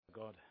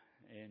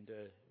And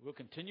we'll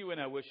continue in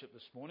our worship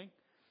this morning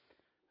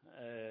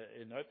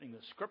in opening the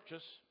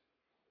scriptures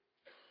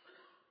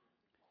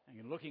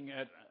and looking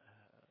at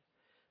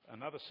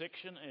another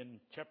section in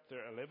chapter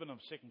 11 of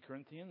 2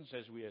 Corinthians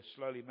as we are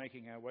slowly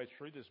making our way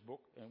through this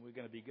book. And we're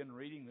going to begin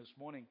reading this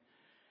morning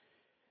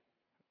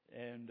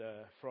and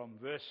from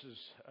verse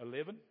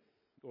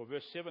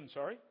 7,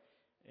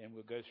 and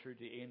we'll go through to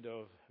the end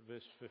of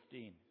verse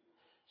 15.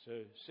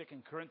 So 2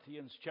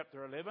 Corinthians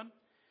chapter 11,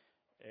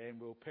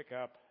 and we'll pick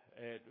up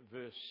at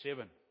verse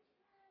 7.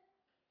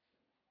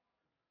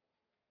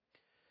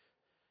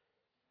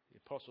 The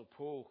Apostle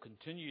Paul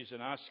continues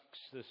and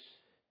asks this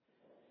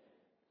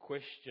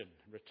question,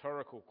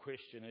 rhetorical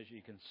question, as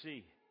you can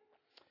see.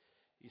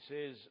 He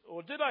says,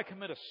 "Or did I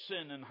commit a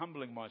sin in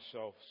humbling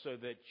myself so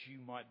that you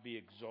might be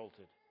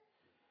exalted,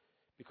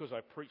 because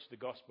I preached the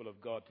gospel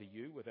of God to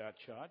you without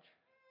charge?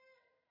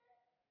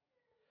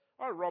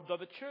 I robbed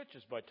other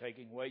churches by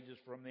taking wages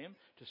from them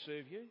to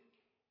serve you.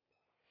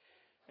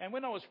 And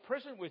when I was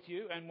present with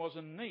you and was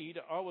in need,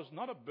 I was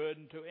not a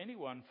burden to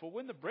anyone. For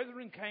when the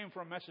brethren came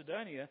from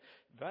Macedonia,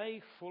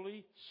 they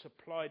fully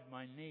supplied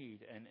my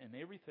need. And in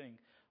everything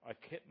I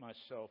kept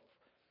myself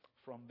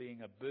from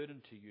being a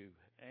burden to you,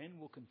 and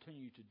will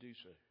continue to do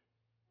so.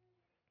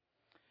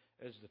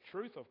 As the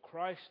truth of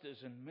Christ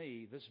is in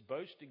me, this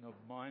boasting of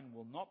mine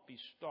will not be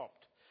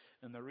stopped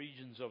in the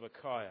regions of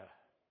Achaia.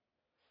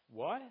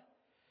 Why?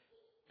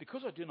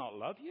 Because I do not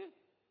love you?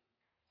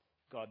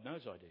 God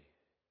knows I do.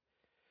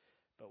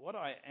 But what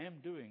I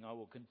am doing, I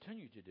will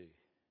continue to do,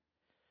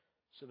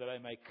 so that I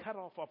may cut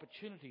off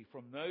opportunity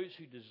from those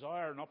who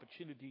desire an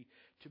opportunity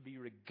to be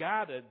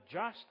regarded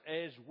just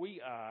as we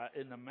are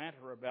in the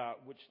matter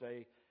about which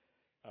they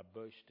are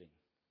boasting.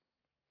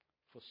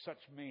 For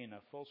such men are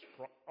false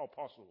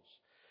apostles,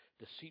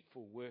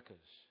 deceitful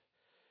workers,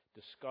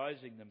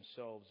 disguising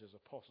themselves as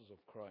apostles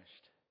of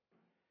Christ.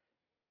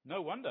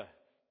 No wonder,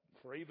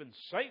 for even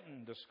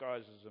Satan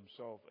disguises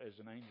himself as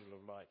an angel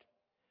of light.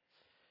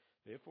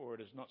 Therefore, it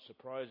is not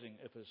surprising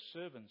if his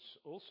servants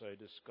also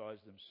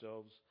disguise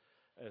themselves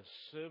as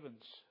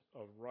servants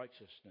of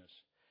righteousness,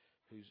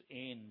 whose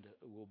end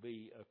will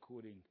be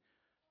according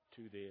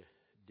to their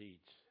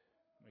deeds."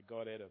 May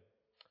God add a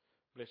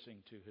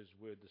blessing to his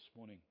word this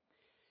morning.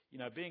 You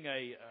know, being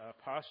a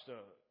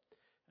pastor,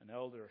 an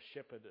elder, a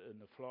shepherd in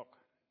the flock,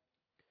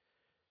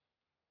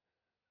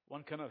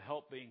 one cannot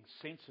help being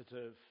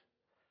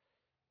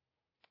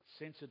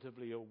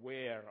sensitively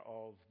aware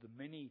of the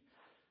many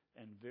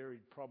and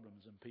varied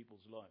problems in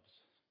people's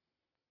lives.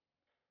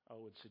 I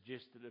would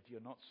suggest that if you're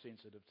not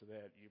sensitive to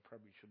that, you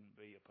probably shouldn't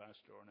be a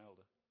pastor or an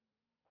elder.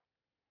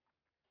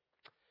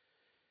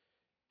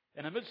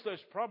 And amidst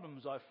those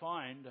problems, I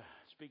find,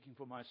 speaking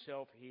for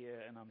myself here,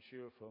 and I'm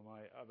sure for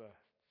my other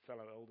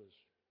fellow elders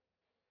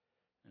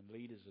and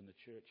leaders in the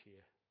church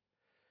here,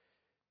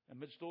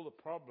 amidst all the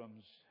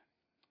problems,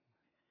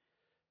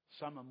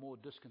 some are more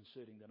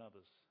disconcerting than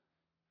others.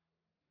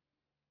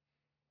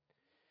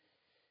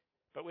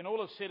 But when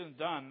all is said and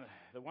done,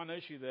 the one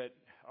issue that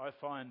I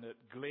find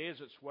that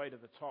glares its way to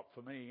the top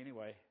for me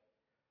anyway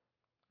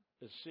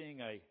is seeing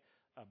a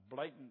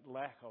blatant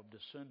lack of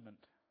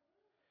discernment,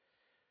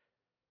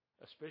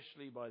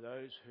 especially by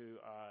those who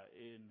are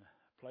in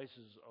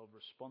places of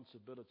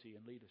responsibility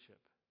and leadership.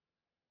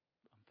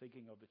 I'm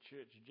thinking of the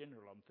church in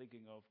general. I'm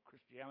thinking of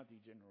Christianity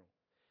in general.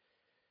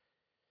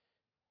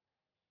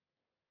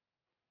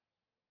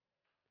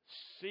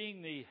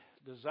 Seeing the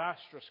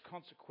disastrous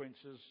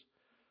consequences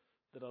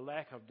that a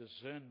lack of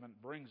discernment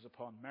brings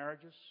upon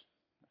marriages,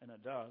 and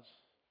it does.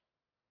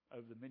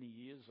 Over the many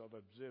years I've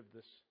observed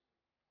this.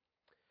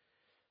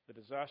 The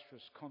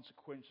disastrous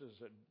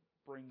consequences it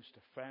brings to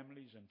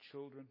families and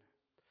children,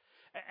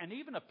 and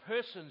even a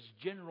person's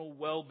general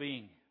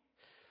well-being.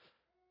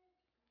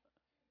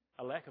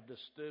 A lack of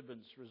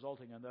disturbance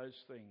resulting in those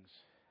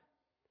things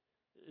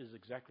is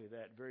exactly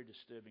that, very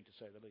disturbing to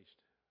say the least.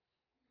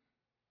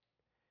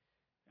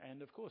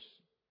 And of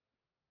course,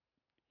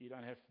 you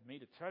don't have me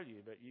to tell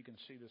you, but you can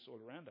see this all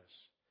around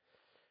us.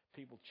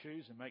 People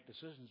choose and make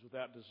decisions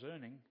without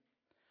discerning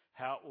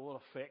how it will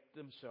affect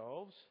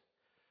themselves,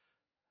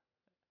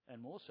 and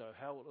more so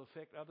how it will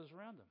affect others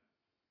around them.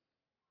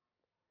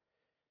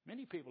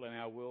 Many people in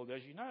our world,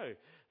 as you know,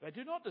 they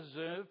do not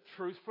discern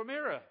truth from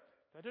error.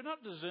 They do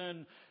not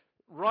discern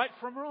right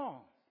from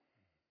wrong.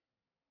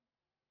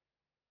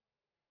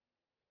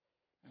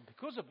 And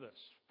because of this,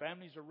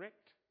 families are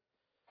wrecked.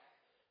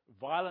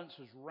 Violence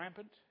is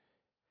rampant.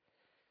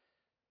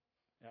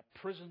 Our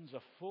prisons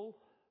are full.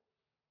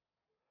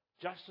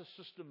 Justice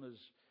system is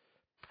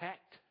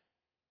packed.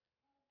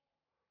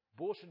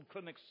 Abortion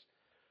clinics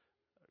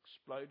are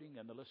exploding,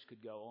 and the list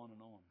could go on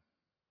and on.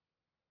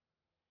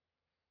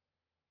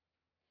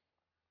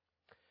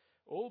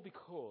 All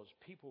because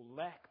people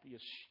lack the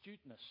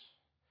astuteness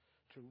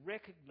to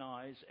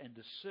recognize and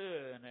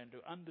discern and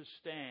to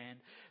understand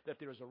that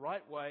there is a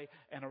right way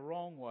and a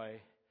wrong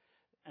way,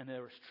 and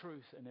there is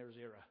truth and there is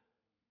error.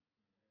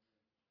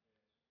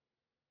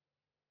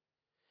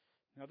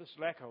 Now, this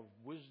lack of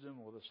wisdom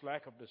or this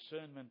lack of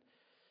discernment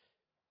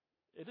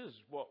it is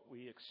what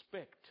we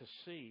expect to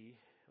see,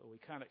 or we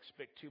can't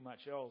expect too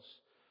much else,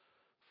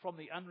 from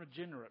the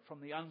unregenerate,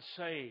 from the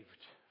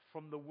unsaved,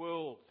 from the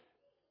world,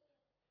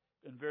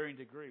 in varying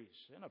degrees.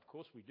 And of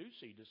course we do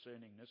see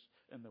discerningness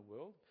in the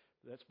world.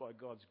 That's by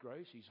God's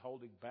grace. He's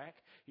holding back.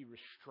 He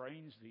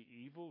restrains the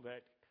evil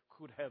that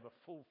could have a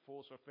full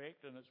force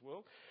effect in this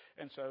world.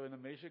 And so in a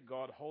measure,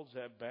 God holds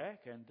that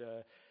back.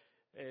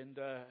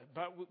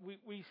 But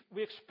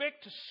we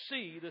expect to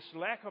see this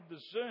lack of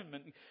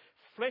discernment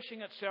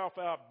fleshing itself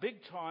out big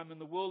time in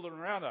the world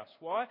around us.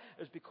 Why?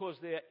 It's because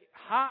their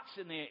hearts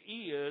and their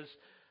ears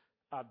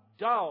are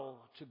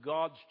dull to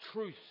God's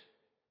truth,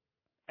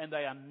 and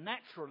they are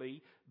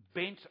naturally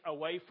bent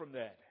away from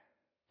that.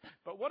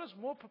 But what is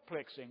more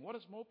perplexing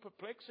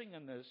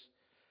in this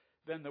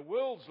than the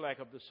world's lack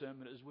of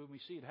discernment is when we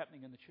see it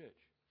happening in the church.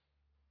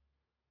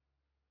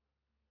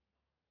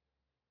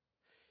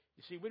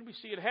 You see, when we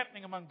see it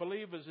happening among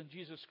believers in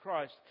Jesus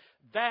Christ,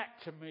 that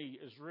to me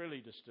is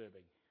really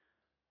disturbing.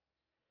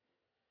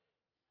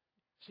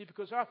 See,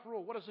 because after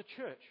all, what is the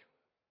church?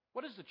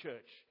 What is the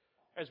church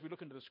as we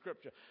look into the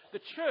scripture?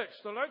 The church,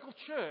 the local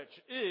church,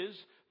 is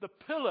the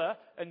pillar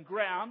and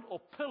ground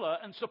or pillar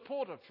and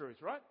support of truth,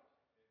 right?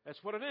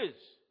 That's what it is.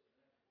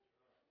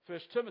 1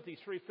 Timothy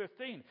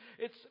 3:15.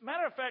 It's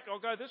matter of fact, I'll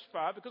go this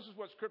far because this is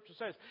what Scripture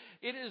says.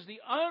 It is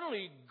the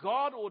only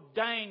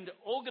God-ordained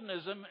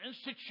organism,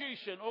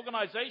 institution,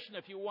 organization,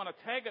 if you want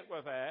to tag it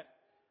with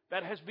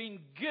that has been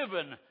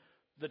given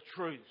the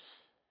truth.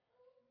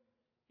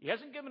 He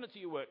hasn't given it to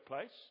your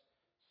workplace,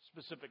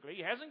 specifically.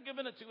 He hasn't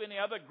given it to any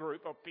other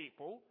group of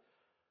people.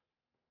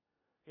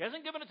 He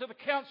hasn't given it to the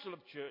council of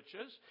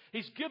churches.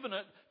 He's given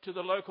it to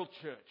the local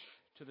church,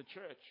 to the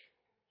church.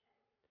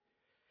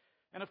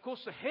 And of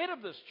course, the head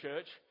of this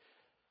church,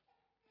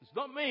 it's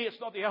not me, it's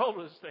not the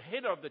elders. The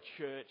head of the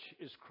church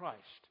is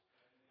Christ.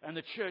 And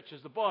the church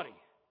is the body.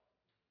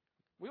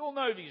 We all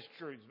know these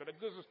truths, but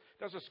it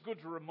does us good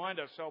to remind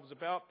ourselves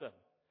about them.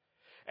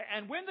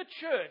 And when the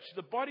church,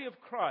 the body of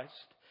Christ,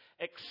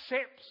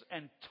 accepts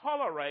and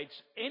tolerates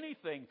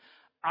anything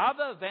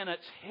other than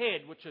its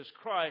head, which is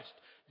Christ,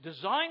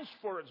 designs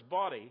for its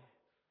body,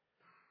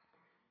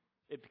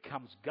 it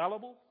becomes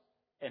gullible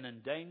and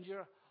in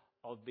danger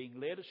of being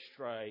led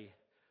astray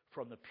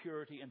from the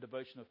purity and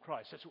devotion of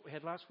Christ. That's what we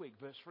had last week,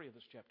 verse 3 of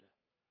this chapter.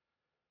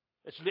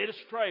 It's led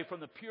astray from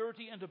the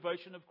purity and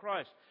devotion of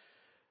Christ.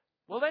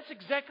 Well, that's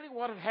exactly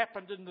what had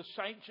happened in this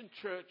ancient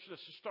church, this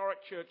historic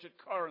church at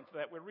Corinth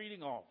that we're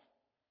reading of.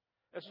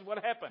 This is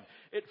what happened.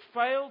 It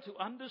failed to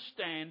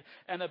understand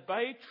and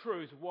obey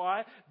truth.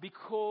 Why?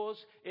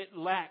 Because it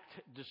lacked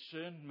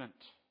discernment.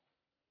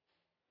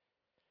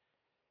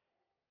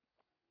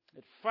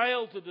 It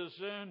failed to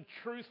discern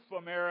truth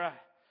from error,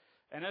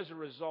 and as a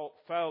result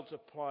failed to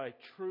apply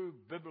true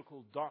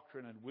biblical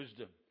doctrine and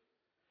wisdom.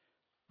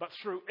 But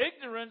through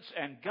ignorance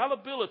and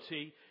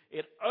gullibility,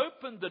 it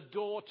opened the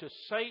door to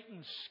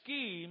Satan's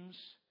schemes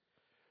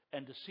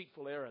and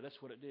deceitful error.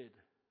 That's what it did.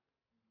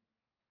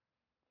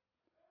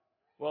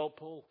 Well,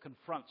 Paul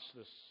confronts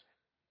this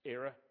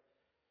error.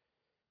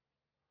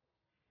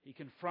 He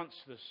confronts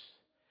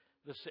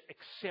this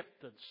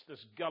acceptance,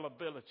 this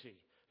gullibility,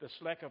 this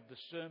lack of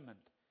discernment,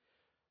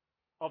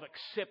 of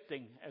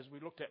accepting, as we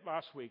looked at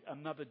last week,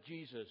 another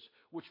Jesus,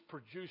 which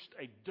produced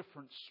a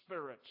different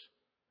spirit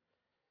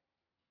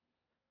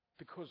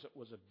because it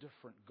was a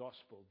different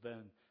gospel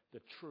than the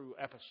true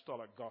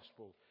apostolic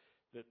gospel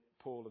that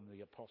Paul and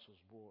the apostles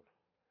brought.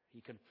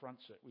 He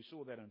confronts it. We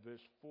saw that in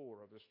verse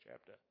 4 of this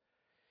chapter.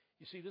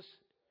 You see, this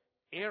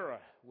error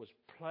was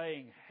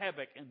playing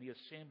havoc in the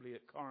assembly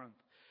at Corinth,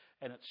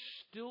 and it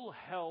still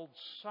held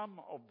some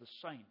of the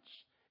saints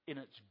in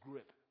its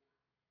grip.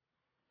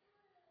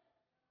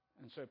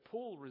 And so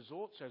Paul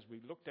resorts, as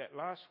we looked at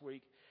last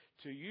week,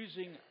 to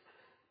using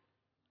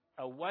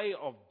a way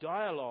of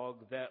dialogue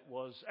that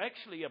was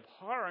actually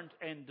abhorrent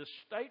and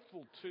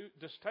distasteful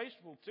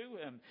to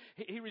him.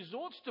 He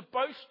resorts to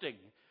boasting.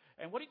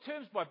 And what he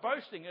terms by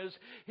boasting is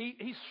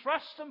he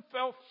thrusts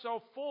himself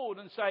forward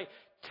and say,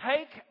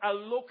 "Take a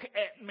look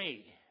at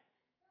me."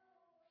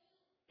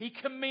 He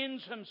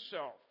commends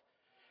himself.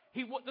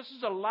 This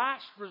is a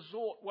last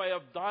resort way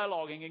of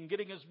dialoguing and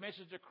getting his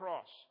message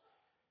across.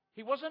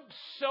 He wasn't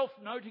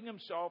self-noting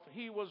himself.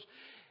 He was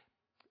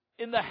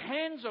in the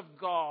hands of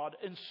God,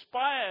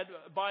 inspired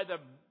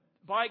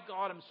by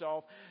God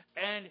himself,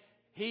 and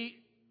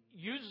he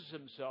uses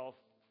himself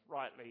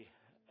rightly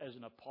as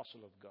an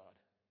apostle of God.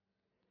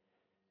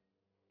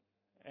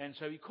 And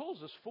so he calls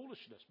this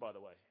foolishness, by the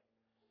way,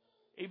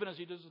 even as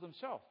he does it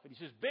himself. And he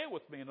says, "Bear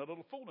with me in a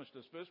little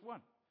foolishness," verse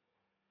 1.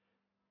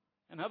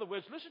 In other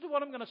words, listen to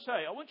what I'm going to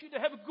say. I want you to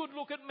have a good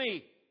look at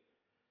me.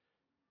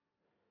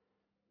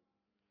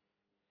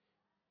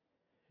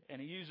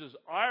 And he uses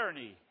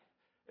irony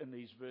in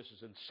these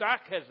verses and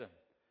sarcasm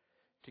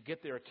to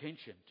get their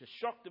attention, to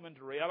shock them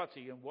into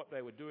reality and what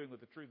they were doing with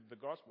the truth of the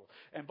gospel.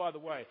 And by the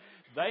way,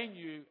 they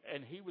knew,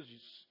 and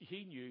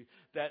he knew,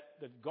 that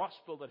the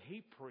gospel that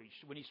he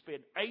preached, when he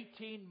spent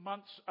 18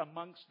 months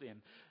amongst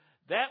them,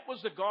 That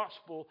was the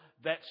gospel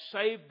that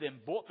saved them,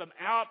 brought them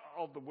out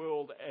of the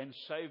world and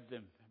saved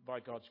them by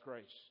God's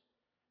grace.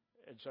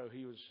 And so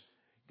he was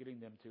getting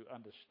them to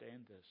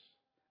understand this.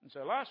 And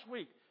so last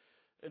week,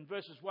 in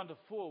verses 1 to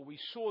 4, we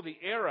saw the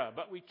error,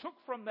 but we took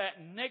from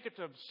that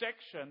negative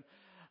section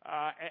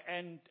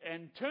and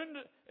turned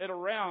it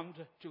around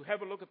to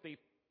have a look at the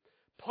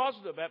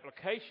positive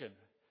application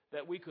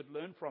that we could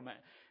learn from it.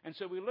 And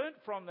so we learned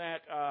from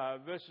that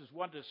verses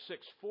 1 to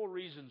 6, 4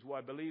 reasons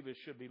why believers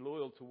should be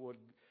loyal toward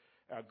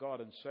our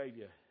God and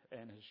Saviour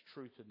and His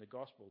truth in the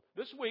gospel.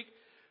 This week,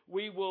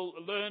 we will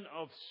learn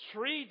of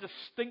 3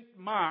 distinct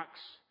marks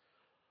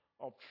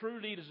of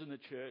true leaders in the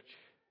church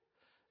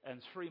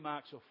and 3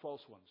 marks of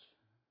false ones.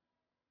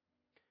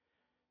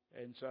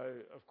 And so,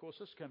 of course,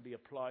 this can be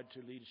applied to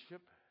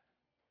leadership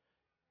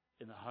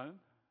in the home.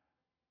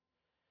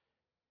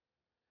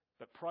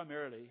 But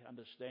primarily,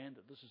 understand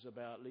that this is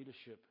about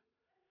leadership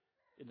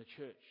in the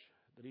church,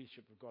 the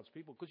leadership of God's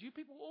people. Because you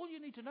people, all you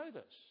need to know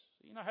this.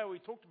 You know how we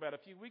talked about a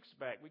few weeks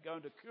back, we go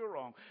into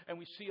Koorong and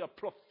we see a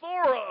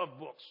plethora of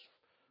books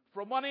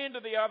from one end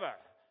to the other.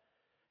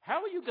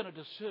 How are you going to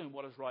discern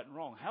what is right and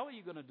wrong? How are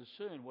you going to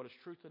discern what is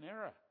truth and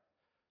error?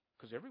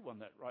 Because everyone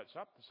that writes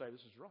up to say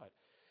this is right.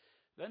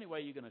 The only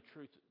way you're going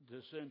to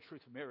discern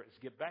truth from error is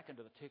get back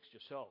into the text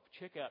yourself.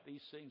 Check out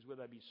these things where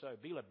they be so.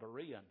 Be a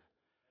Berean.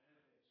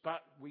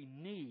 But we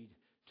need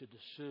to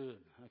discern,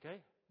 okay?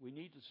 We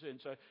need to discern.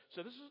 So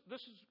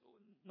this is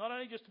not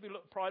only just to be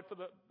pride for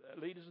the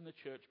leaders in the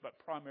church, but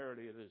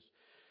primarily it is.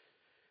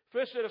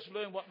 First, let us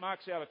learn what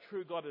marks out a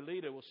true godly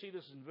leader. We'll see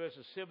this in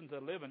verses 7 to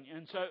 11.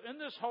 And so in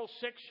this whole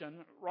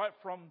section, right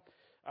from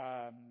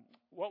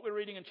what we're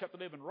reading in chapter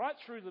 11, right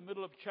through the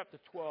middle of chapter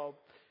 12,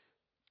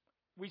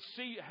 we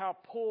see how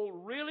Paul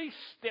really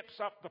steps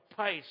up the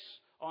pace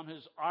on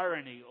his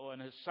irony or in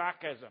his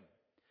sarcasm,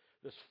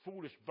 this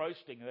foolish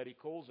boasting that he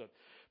calls it.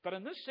 But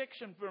in this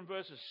section from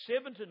verses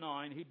 7 to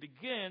 9, he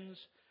begins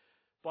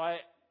by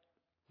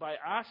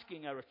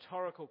asking a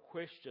rhetorical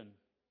question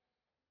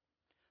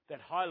that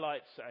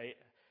highlights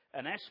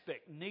an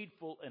aspect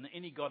needful in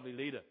any godly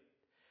leader.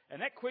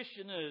 And that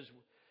question is,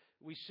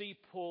 we see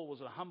Paul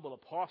was a humble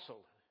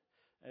apostle,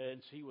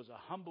 and he was a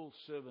humble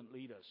servant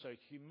leader. So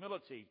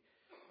humility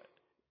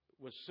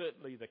was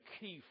certainly the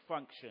key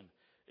function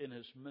in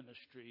his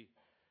ministry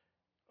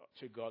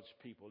to God's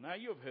people. Now,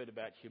 you've heard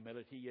about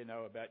humility, you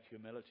know about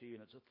humility,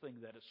 and it's a thing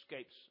that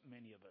escapes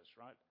many of us,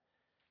 right?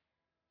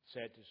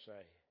 Sad to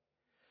say.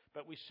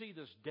 But we see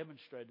this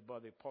demonstrated by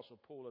the Apostle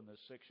Paul in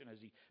this section as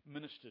he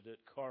ministered at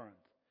Corinth.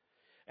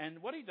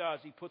 And what he does,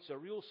 he puts a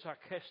real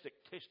sarcastic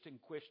testing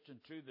question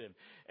to them.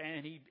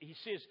 And he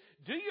says,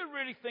 do you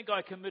really think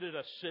I committed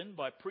a sin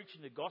by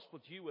preaching the gospel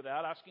to you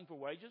without asking for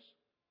wages?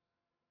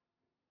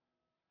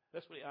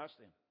 That's what he asked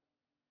them.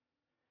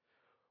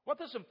 What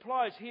this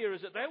implies here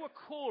is that they were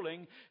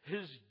calling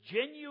his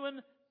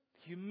genuine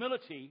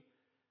humility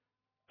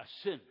a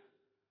sin.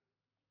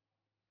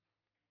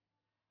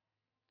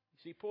 You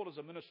see, Paul, as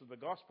a minister of the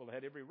gospel,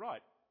 had every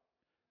right.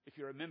 If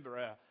you remember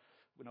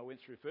when I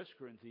went through 1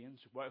 Corinthians,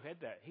 well, had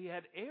that. He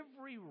had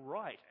every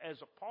right, as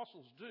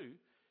apostles do,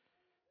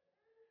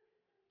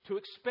 to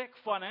expect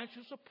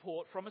financial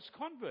support from his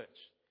converts.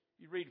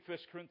 You read 1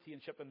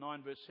 Corinthians chapter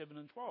 9, verse 7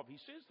 and 12. He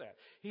says that.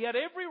 He had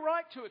every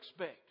right to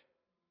expect,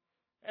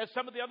 as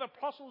some of the other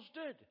apostles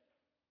did.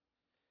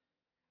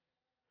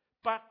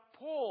 But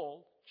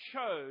Paul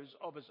chose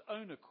of his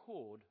own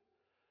accord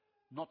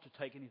not to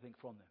take anything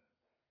from them.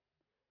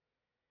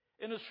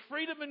 In his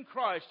freedom in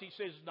Christ, he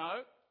says,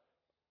 no,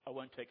 I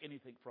won't take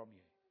anything from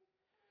you.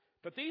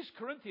 But these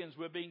Corinthians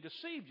were being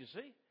deceived, you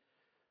see.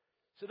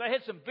 So they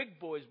had some big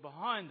boys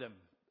behind them,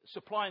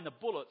 supplying the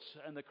bullets,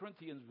 and the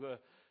Corinthians were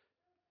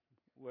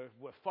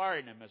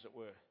firing them, as it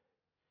were.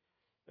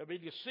 They were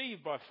being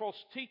deceived by false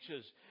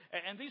teachers.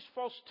 And these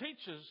false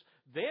teachers,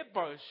 their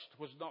boast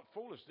was not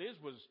foolish. Theirs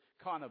was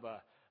kind of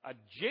a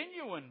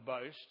genuine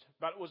boast,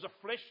 but it was a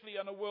fleshly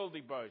and a worldly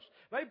boast.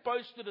 They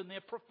boasted in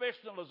their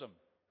professionalism.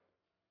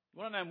 You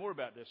want to know more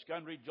about this? Go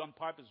and read John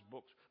Piper's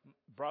books,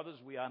 Brothers,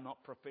 We Are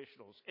Not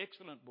Professionals.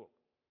 Excellent book.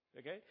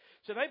 Okay?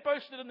 So they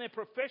boasted in their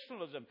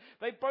professionalism.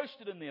 They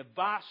boasted in their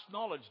vast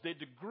knowledge, their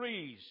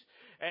degrees,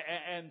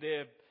 and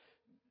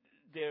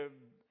their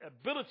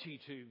ability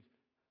to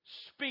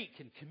speak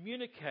and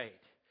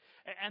communicate.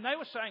 And they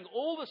were saying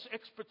all this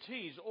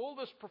expertise, all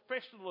this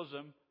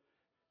professionalism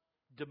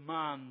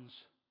demands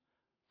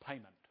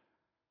payment.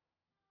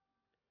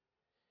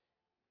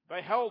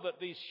 They held that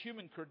these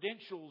human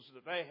credentials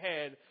that they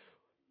had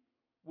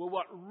were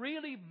what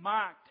really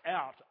marked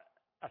out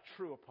a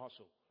true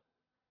apostle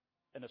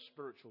and a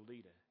spiritual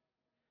leader.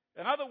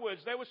 In other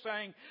words, they were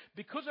saying,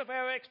 because of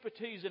our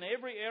expertise in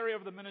every area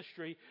of the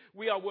ministry,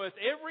 we are worth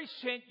every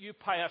cent you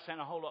pay us and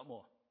a whole lot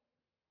more.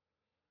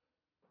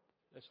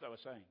 That's what they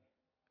were saying.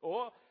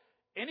 Or,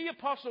 any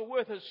apostle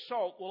worth his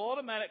salt will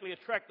automatically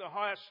attract the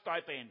highest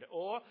stipend.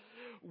 Or,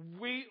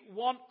 we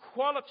want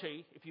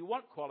quality. If you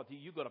want quality,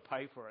 you've got to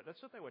pay for it.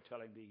 That's what they were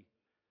telling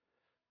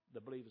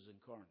the believers in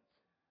Corinth.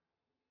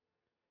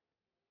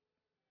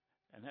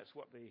 And that's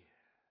what the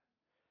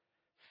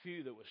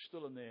few that were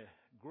still in their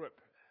grip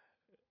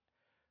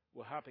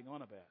were harping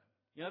on about.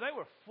 You know, they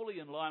were fully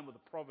in line with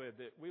the proverb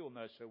that we all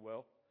know so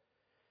well.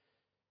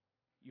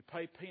 You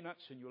pay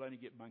peanuts and you'll only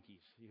get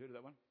monkeys. You heard of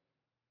that one?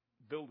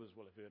 Builders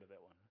will have heard of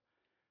that one.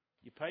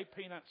 You pay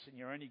peanuts and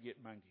you only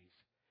get monkeys.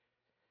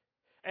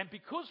 And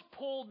because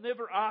Paul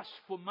never asked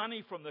for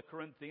money from the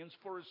Corinthians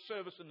for his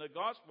service in the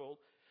gospel,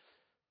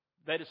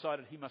 they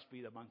decided he must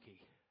be the monkey.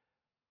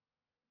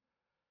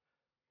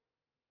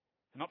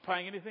 Not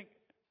paying anything.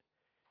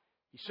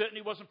 He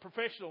certainly wasn't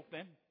professional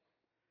then.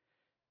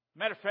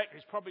 Matter of fact,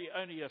 he's probably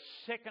only a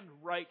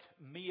second-rate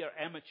mere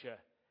amateur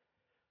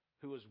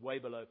who was way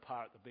below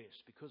par at the best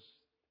because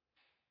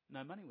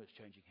no money was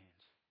changing hands.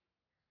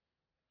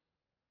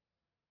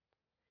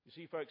 You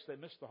see, folks, they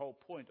missed the whole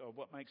point of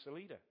what makes a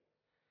leader.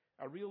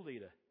 A real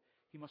leader.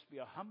 He must be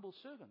a humble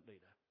servant leader.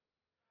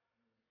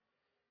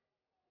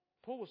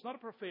 Paul was not a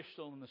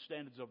professional in the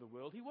standards of the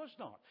world. He was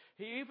not.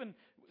 He even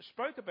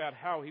spoke about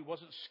how he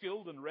wasn't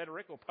skilled in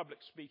rhetoric or public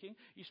speaking.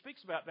 He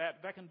speaks about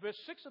that back in verse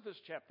 6 of this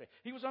chapter.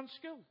 He was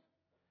unskilled.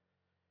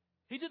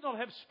 He did not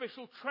have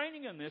special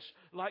training in this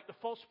like the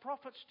false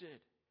prophets did,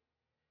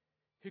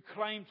 who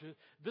claimed to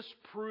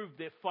disprove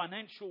their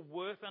financial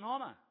worth and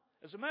honor.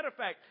 As a matter of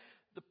fact,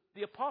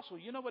 the apostle,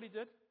 you know what he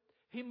did?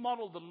 He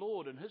modeled the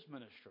Lord in his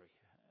ministry.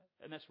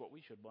 And that's what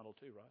we should model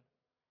too, right?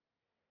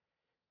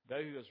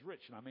 Though he was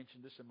rich, and I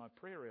mentioned this in my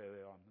prayer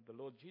earlier on, the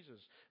Lord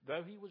Jesus,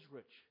 though he was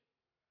rich,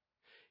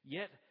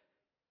 yet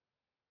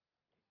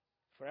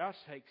for our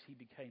sakes he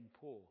became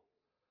poor,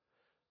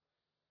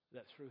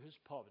 that through his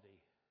poverty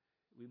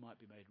we might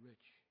be made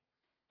rich.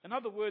 In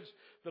other words,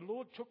 the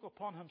Lord took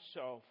upon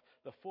himself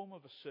the form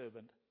of a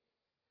servant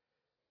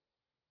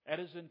at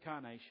his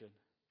incarnation.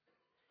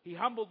 He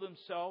humbled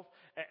himself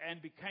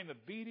and became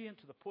obedient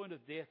to the point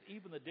of death,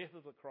 even the death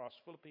of the cross.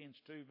 Philippians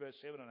 2, verse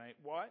 7 and 8.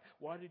 Why?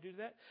 Why did he do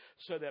that?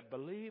 So that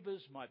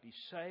believers might be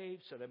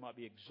saved, so they might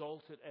be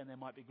exalted, and they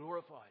might be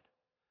glorified.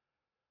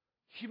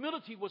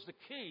 Humility was the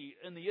key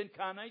in the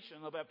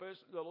incarnation of our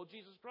person, the Lord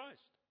Jesus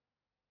Christ.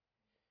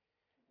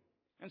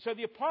 And so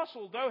the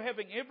apostle, though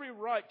having every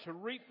right to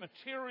reap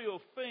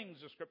material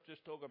things, the scriptures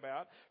talk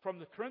about, from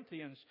the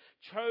Corinthians,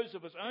 chose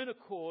of his own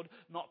accord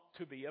not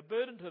to be a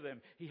burden to them.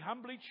 He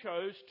humbly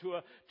chose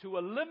to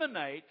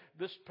eliminate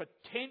this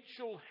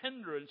potential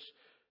hindrance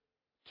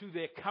to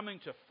their coming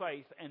to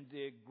faith and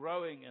their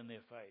growing in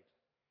their faith.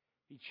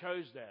 He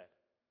chose that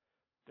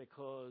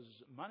because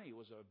money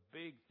was a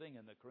big thing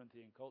in the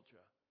Corinthian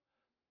culture,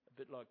 a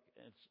bit like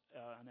it's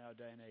in our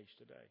day and age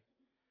today.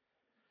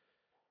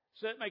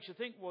 So it makes you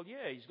think, well,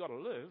 yeah, he's got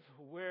to live.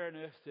 Where on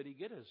earth did he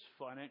get his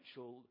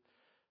financial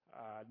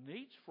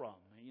needs from?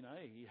 You know,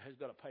 he has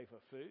got to pay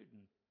for food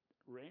and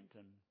rent,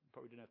 and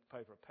probably didn't have to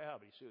pay for a power,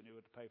 but he certainly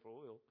had to pay for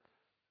oil.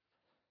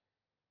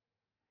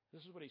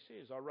 This is what he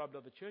says: I robbed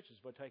other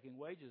churches by taking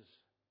wages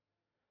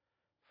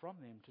from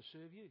them to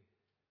serve you.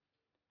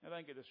 Now,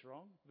 don't get this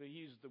wrong. They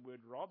use the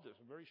word robbed. It's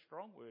a very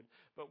strong word.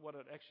 But what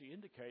it actually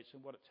indicates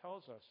and what it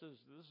tells us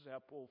is this is how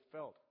Paul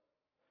felt.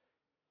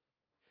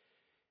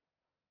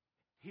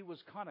 He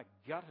was kind of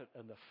gutted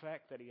in the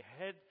fact that he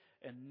had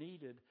and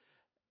needed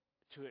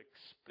to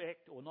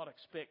accept,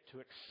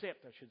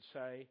 I should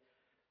say,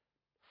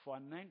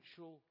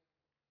 financial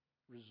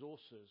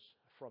resources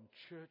from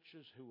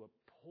churches who were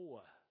poor.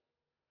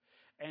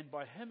 And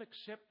by him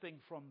accepting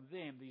from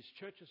them, these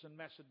churches in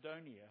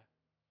Macedonia,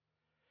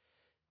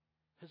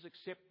 his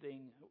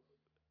accepting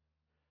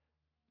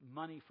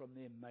money from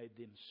them made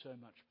them so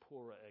much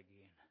poorer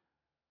again.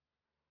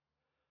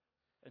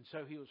 And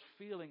so he was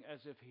feeling as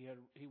if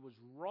he was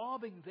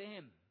robbing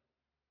them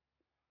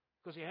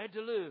because he had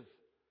to live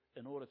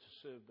in order to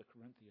serve the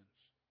Corinthians.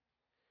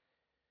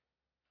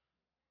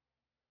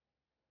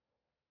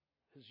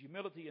 His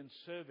humility in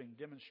serving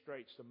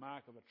demonstrates the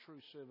mark of a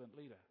true servant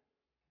leader.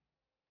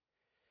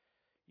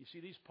 You see,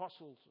 these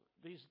apostles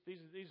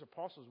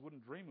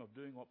wouldn't dream of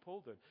doing what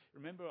Paul did.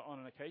 Remember, on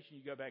an occasion,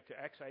 you go back to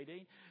Acts 18.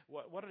 He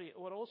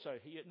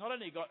not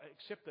only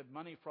accepted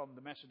money from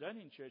the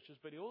Macedonian churches,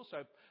 but he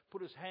also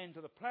put his hand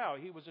to the plough.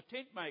 He was a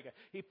tent maker.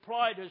 He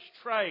plied his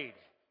trade.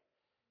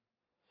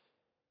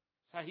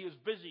 So he was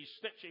busy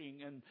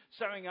stitching and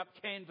sewing up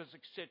canvas,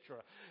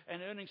 etc.,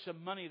 and earning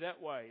some money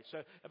that way.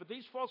 But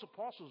these false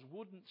apostles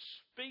wouldn't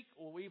speak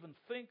or even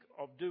think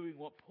of doing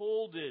what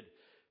Paul did,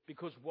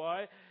 because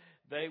why?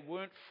 They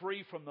weren't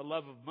free from the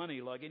love of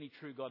money like any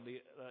true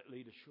godly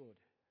leader should.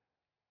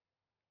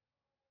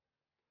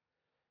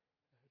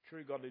 A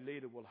true godly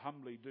leader will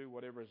humbly do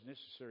whatever is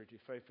necessary to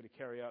faithfully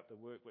carry out the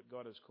work that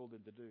God has called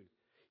them to do.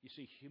 You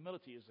see,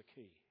 humility is the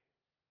key.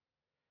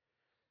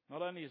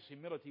 Not only is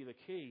humility the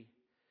key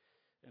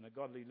in a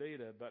godly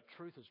leader, but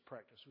truth is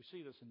practiced. We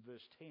see this in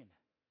verse 10.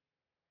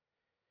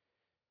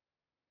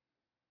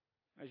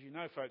 As you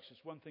know, folks,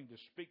 it's one thing to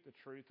speak the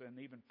truth and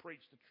even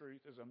preach the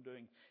truth, as I'm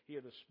doing here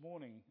this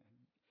morning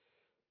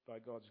by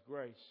God's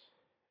grace,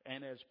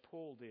 and as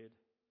Paul did.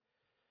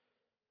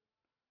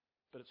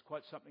 But it's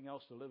quite something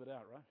else to live it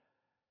out, right?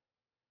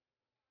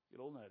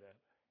 You'll all know that.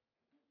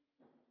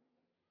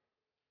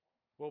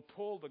 Well,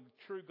 Paul, the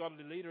true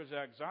godly leader, is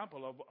our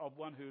example of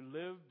one who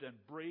lived and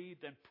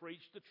breathed and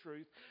preached the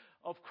truth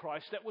of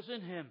Christ that was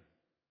in him.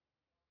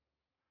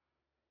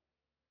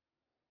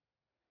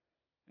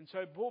 And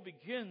so Paul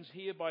begins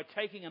here by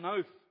taking an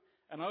oath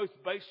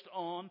based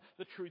on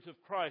the truth of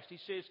Christ. He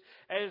says,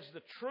 as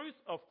the truth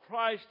of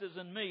Christ is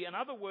in me. In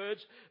other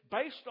words,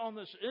 based on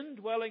this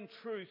indwelling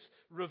truth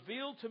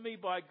revealed to me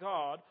by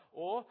God,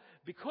 or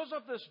because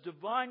of this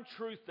divine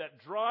truth that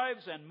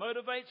drives and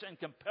motivates and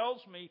compels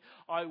me,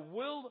 I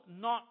will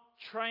not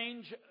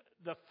change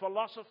the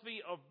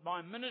philosophy of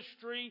my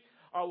ministry.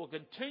 I will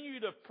continue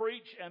to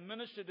preach and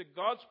minister to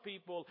God's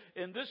people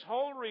in this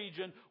whole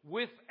region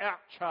without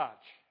charge.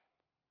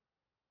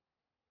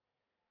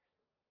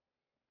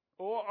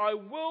 Or I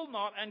will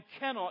not and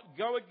cannot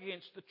go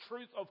against the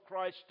truth of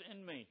Christ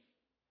in me.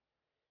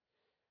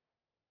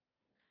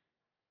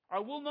 I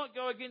will not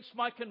go against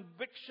my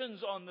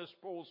convictions on this,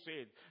 Paul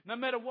said. No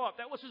matter what.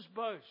 That was his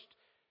boast.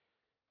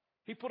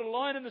 He put a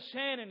line in the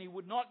sand and he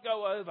would not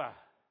go over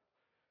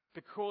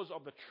because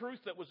of the truth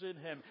that was in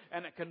him,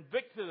 and it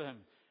convicted him,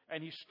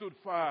 and he stood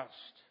fast.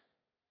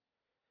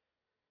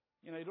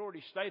 You know, he'd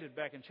already stated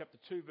back in chapter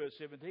 2, verse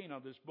 17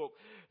 of this book,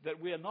 that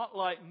we are not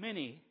like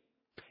many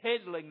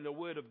peddling the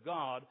word of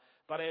God,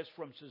 but as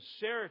from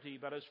sincerity,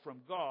 but as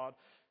from God,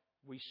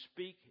 we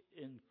speak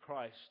in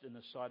Christ in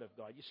the sight of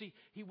God. You see,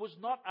 he was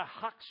not a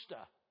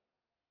huckster.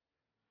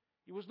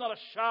 He was not a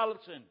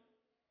charlatan.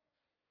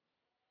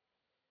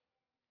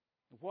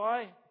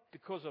 Why?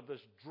 Because of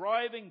this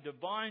driving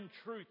divine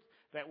truth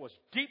that was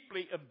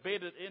deeply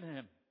embedded in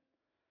him.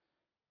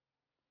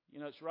 You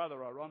know, it's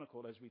rather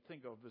ironical as we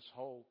think of this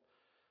whole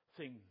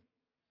thing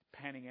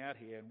panning out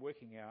here and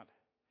working out.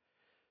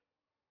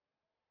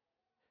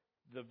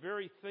 The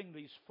very thing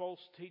these false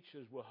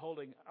teachers were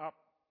holding up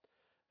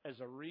as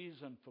a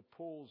reason for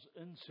Paul's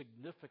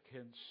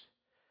insignificance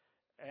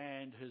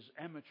and his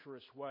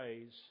amateurish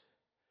ways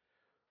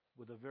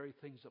were the very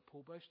things that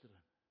Paul boasted in.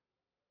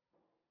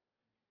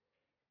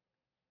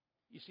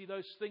 You see,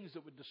 those things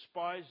that were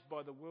despised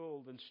by the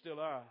world and still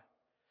are,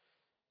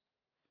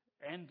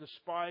 and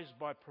despised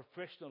by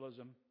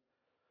professionalism,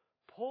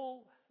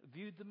 Paul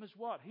viewed them as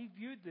what? He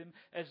viewed them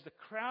as the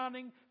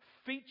crowning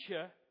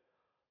feature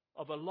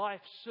of a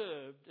life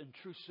served in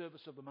true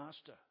service of the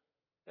Master.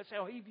 That's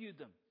how he viewed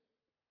them.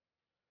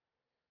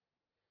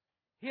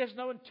 He has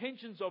no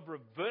intentions of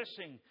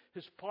reversing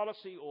his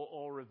policy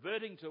or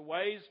reverting to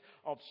ways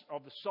of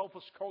the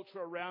selfish culture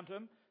around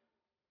him.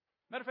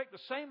 Matter of fact,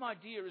 the same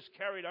idea is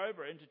carried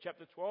over into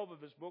chapter 12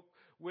 of his book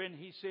when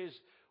he says,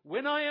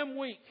 when I am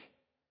weak,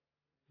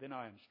 then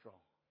I am strong.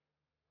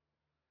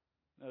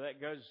 Now that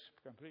goes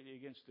completely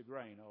against the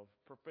grain of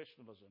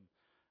professionalism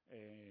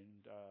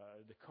and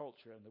the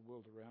culture and the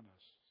world around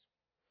us.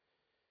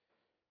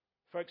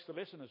 Folks, the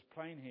lesson is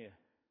plain here.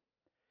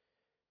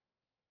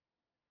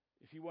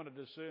 If you want to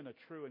discern a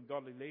true and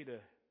godly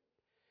leader,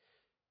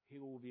 he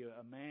will be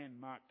a man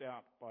marked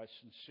out by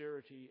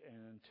sincerity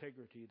and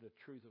integrity, the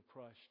truth of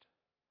Christ.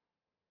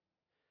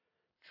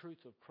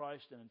 Truth of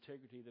Christ and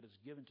integrity that is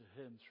given to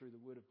him through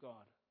the Word of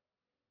God.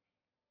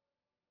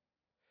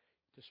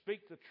 To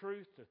speak the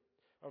truth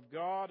of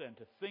God and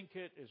to think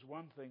it is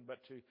one thing, but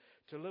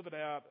to live it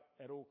out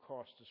at all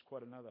costs is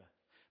quite another.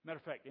 Matter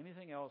of fact,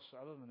 anything else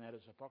other than that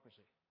is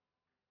hypocrisy.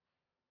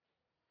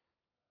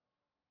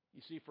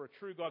 You see, for a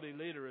true godly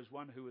leader is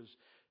one who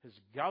is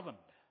governed,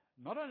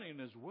 not only in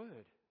his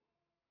word,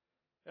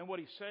 and what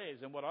he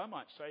says, and what I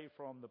might say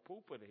from the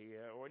pulpit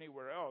here or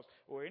anywhere else,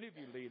 or any of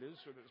you leaders,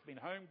 whether it's been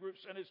home group,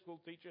 Sunday school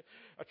teacher,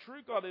 a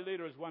true godly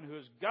leader is one who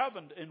is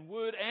governed in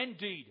word and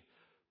deed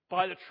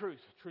by the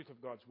truth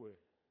of God's word.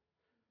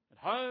 At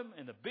home,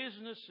 in the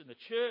business, in the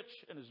church,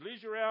 in his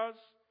leisure hours,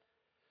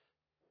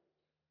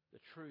 the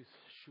truth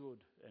should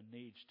and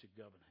needs to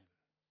govern him.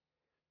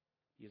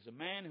 He is a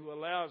man who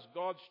allows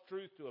God's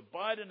truth to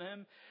abide in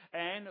him,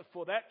 and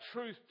for that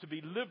truth to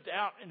be lived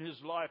out in his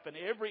life in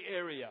every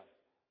area.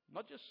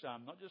 Not just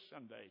some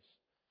days.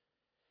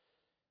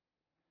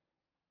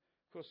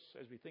 Of course,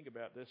 as we think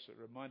about this, it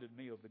reminded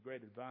me of the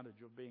great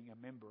advantage of being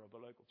a member of a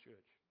local church.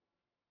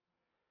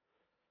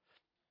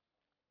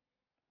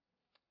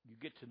 You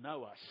get to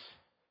know us.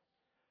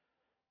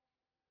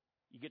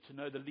 You get to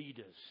know the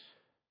leaders.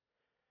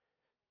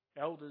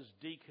 Elders,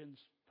 deacons,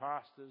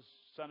 pastors,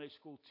 Sunday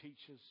school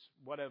teachers,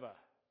 whatever.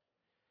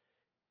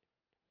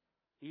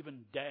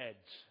 Even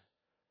dads,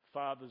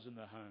 fathers in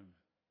the home.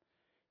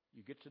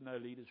 You get to know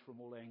leaders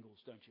from all angles,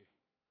 don't you?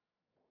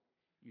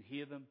 You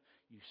hear them,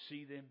 you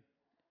see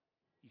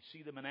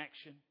them in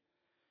action.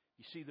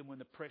 You see them when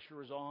the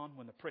pressure is on,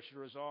 when the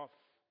pressure is off.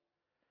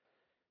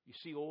 You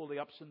see all the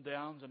ups and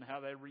downs and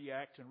how they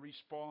react and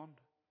respond.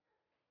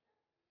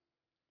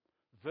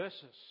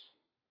 Versus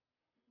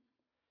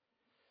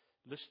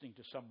listening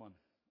to someone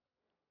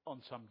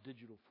on some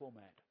digital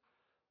format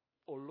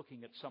or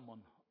looking at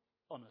someone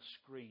on a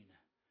screen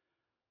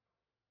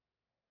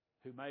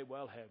who may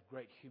well have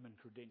great human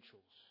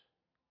credentials.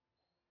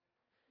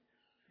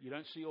 You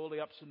don't see all the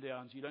ups and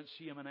downs. You don't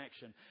see them in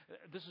action.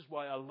 This is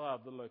why I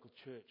love the local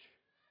church,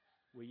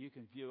 where you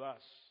can view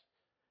us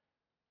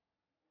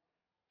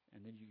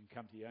And then you can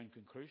come to your own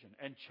conclusion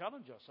and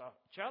challenge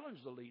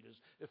the leaders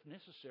if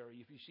necessary,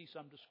 if you see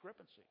some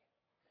discrepancy.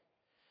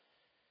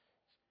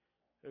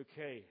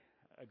 Okay,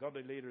 a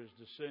godly leader is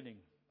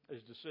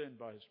discerned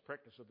by his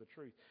practice of the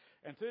truth.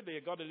 And thirdly,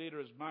 a godly leader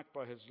is marked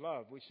by his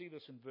love. We see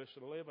this in verse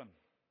 11.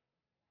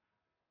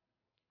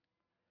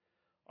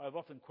 I've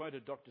often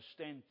quoted Dr.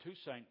 Stan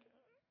Toussaint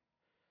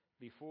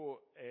before,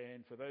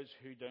 and for those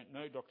who don't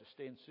know Dr.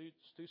 Stan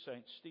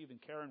Toussaint, Steve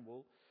and Karen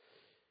will,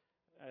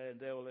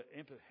 and they will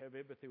have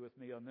empathy with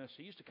me on this.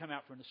 He used to come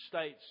out from the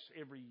States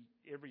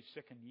every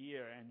second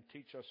year and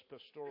teach us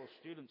pastoral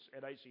students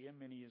at ACM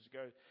many years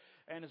ago.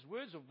 And his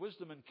words of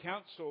wisdom and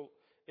counsel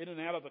in and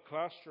out of the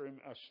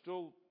classroom are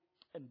still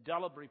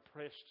indelibly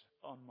pressed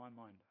on my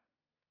mind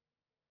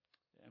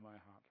and my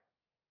heart.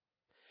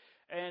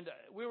 And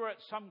we were at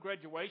some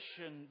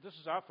graduation. This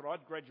is after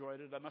I'd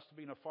graduated. It must have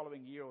been the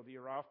following year or the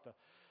year after.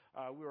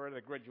 We were at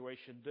a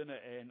graduation dinner,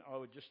 and I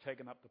had just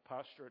taken up the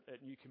pastorate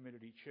at New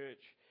Community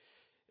Church.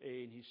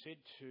 And he said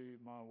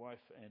to my wife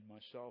and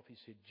myself, he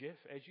said,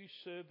 Jeff, as you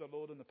serve the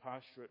Lord in the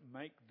pastorate,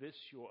 make this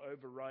your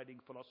overriding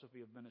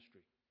philosophy of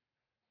ministry.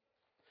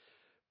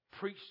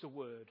 Preach the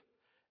word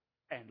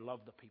and love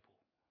the people.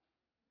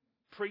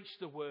 Preach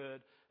the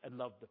word and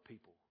love the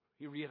people.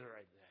 He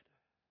reiterated that.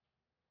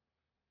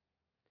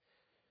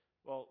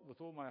 Well, with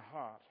all my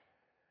heart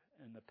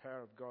and the power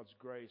of God's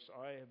grace,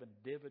 I have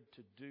endeavored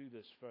to do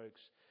this,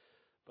 folks,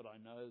 but I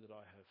know that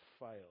I have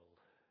failed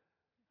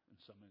in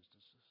some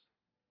instances.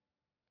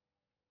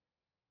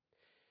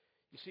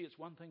 You see, it's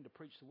one thing to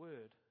preach the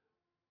word,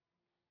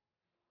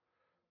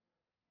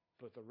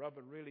 but the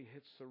rubber really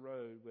hits the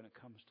road when it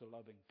comes to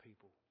loving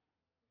people.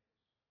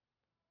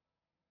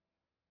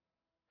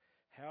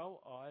 How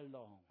I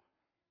long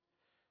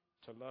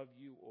to love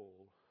you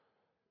all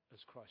as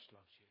Christ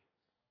loves you.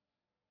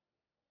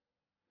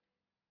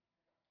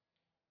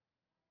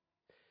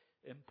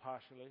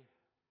 Impartially,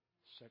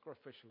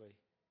 sacrificially.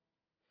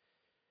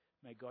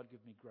 May God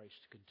give me grace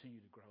to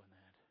continue to grow in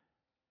that.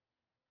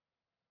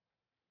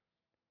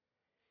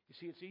 You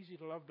see, it's easy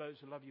to love those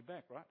who love you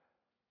back, right?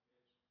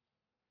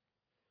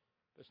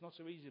 But it's not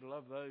so easy to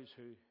love those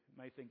who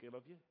may think they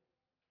love you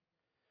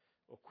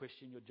or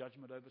question your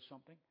judgment over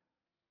something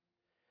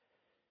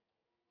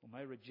or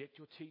may reject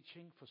your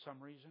teaching for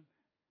some reason.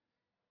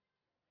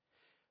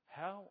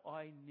 How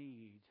I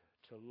need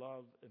to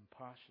love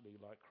impartially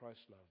like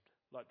Christ loved,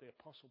 like the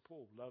Apostle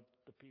Paul loved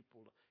the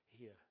people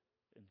here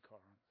in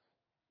Corinth.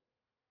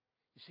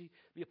 You see,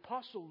 the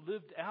Apostle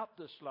lived out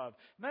this love.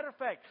 Matter of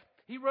fact,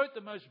 he wrote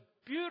the most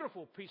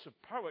beautiful piece of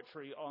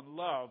poetry on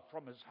love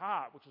from his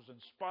heart, which was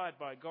inspired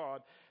by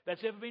God,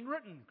 that's ever been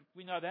written.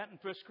 We know that in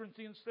 1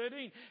 Corinthians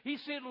 13. He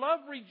said, love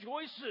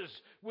rejoices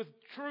with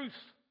truth.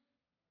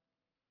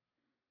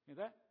 You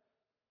know that?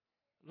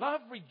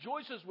 Love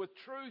rejoices with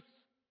truth.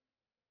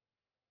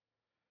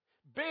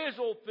 Bears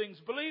all things,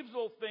 believes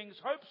all things,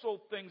 hopes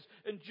all things,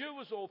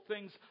 endures all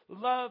things.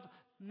 Love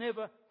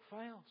never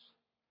fails.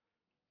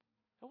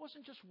 It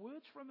wasn't just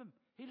words from him.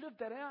 He lived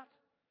that out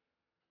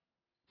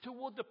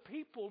toward the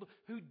people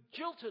who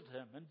jilted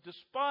him and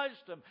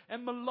despised him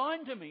and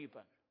maligned him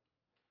even.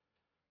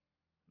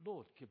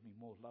 Lord, give me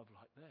more love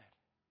like that.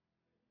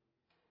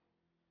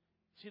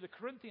 See, the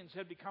Corinthians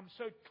had become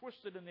so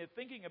twisted in their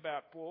thinking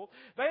about Paul,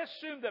 they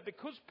assumed that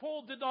because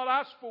Paul did not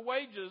ask for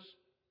wages,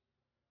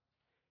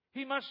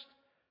 he must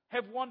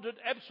have wanted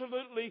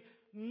absolutely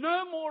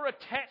no more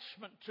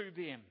attachment to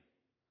them.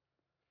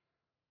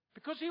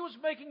 Because he was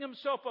making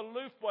himself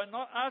aloof by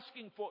not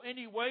asking for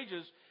any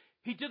wages,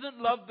 he didn't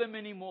love them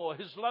anymore.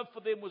 His love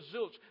for them was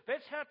zilch.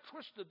 That's how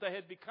twisted they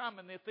had become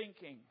in their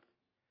thinking.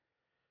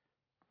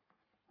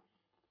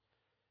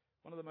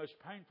 One of the most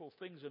painful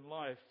things in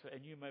life,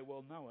 and you may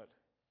well know it,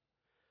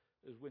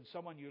 is when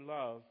someone you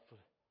love,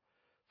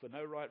 for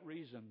no right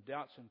reason,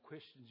 doubts and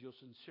questions your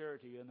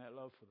sincerity in that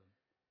love for them,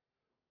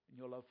 in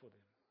your love for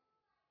them.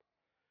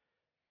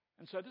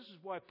 And so this is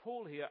why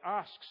Paul here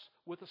asks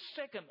with a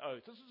second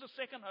oath. This is the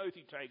second oath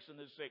he takes in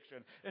this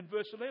section, in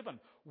verse 11.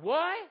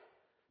 Why?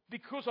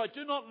 Because I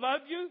do not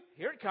love you?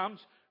 Here it comes.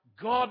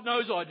 God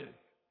knows I do.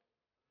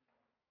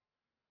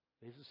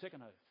 There's the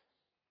second oath.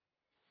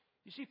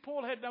 You see,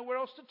 Paul had nowhere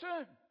else to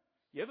turn.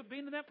 You ever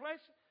been in that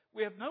place?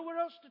 We have nowhere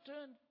else to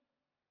turn.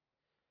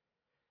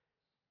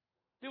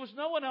 There was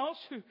no one else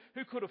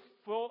who could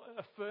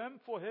affirm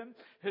for him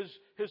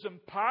his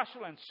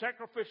impartial and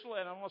sacrificial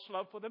and honest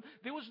love for them.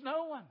 There was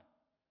no one.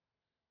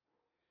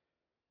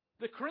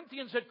 The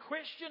Corinthians had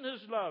questioned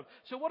his love.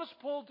 So what does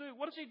Paul do?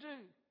 What does he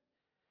do?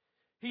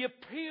 He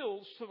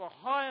appeals to the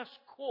highest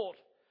court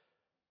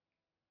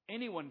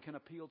anyone can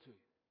appeal to.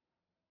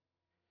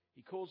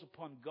 He calls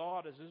upon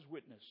God as his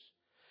witness,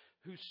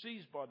 who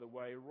sees, by the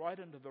way, right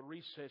into the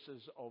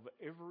recesses of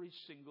every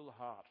single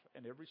heart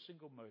and every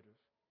single motive.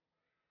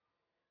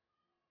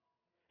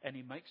 And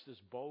he makes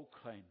this bold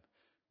claim.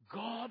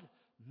 God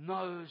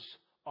knows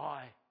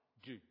I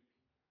do.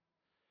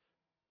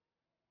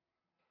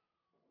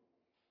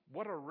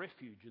 What a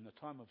refuge in the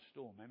time of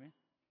storm, amen?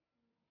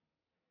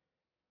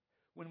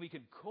 When we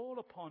can call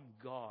upon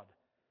God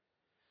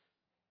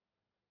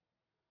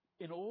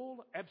in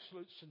all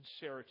absolute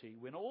sincerity,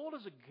 when all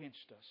is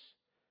against us,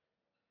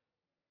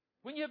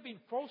 when you have been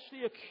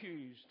falsely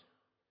accused,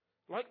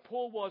 like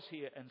Paul was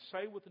here, and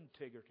say with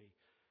integrity,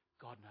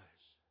 God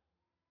knows.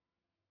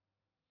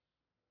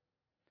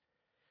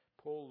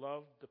 Paul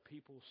loved the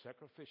people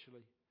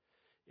sacrificially,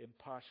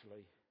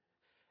 impartially,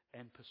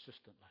 and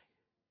persistently.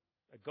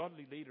 A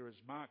godly leader is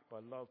marked by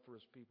love for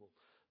his people,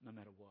 no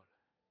matter what.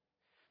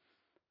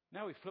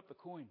 Now we flip the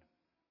coin.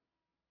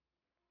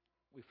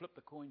 We flip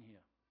the coin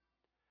here.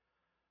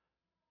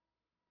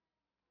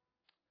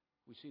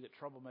 We see that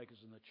troublemakers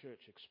in the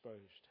church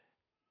exposed.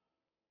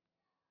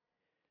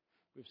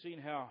 We've seen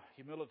how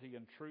humility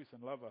and truth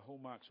and love are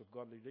hallmarks of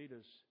godly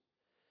leaders,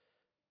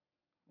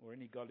 or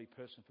any godly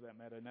person for that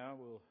matter. Now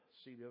we'll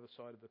see the other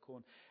side of the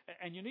coin.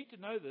 And you need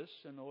to know this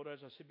in order, as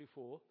I said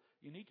before,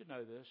 you need to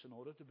know this in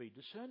order to be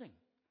discerning.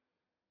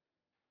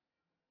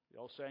 The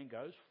old saying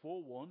goes,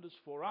 forewarned is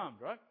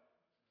forearmed, right?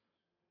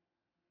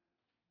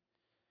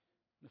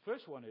 The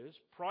first one is,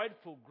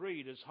 prideful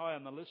greed is high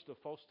on the list of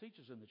false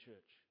teachers in the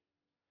church.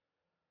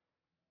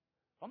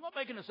 I'm not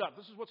making this up.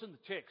 This is what's in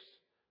the text.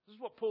 This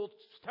is what Paul's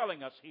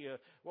telling us here,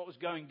 what was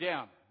going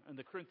down in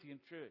the Corinthian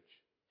church.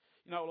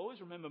 You know, I'll always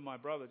remember my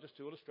brother, just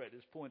to illustrate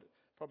this point,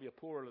 probably a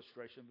poor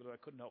illustration, but I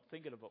couldn't help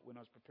thinking of it when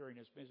I was preparing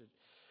this message.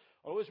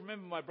 I always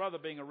remember my brother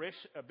being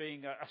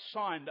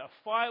assigned a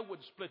firewood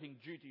splitting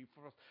duty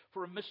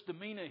for a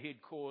misdemeanor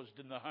he'd caused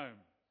in the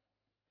home.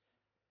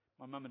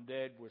 My mum and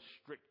dad were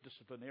strict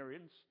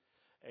disciplinarians,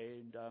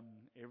 and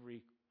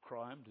every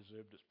crime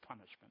deserved its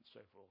punishment, so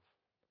forth.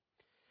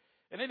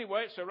 And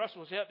anyway, so Russell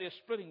was out there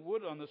splitting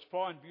wood on this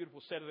fine, beautiful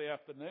Saturday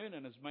afternoon,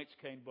 and his mates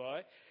came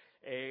by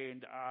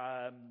and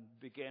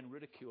began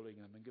ridiculing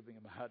him and giving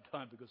him a hard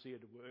time because he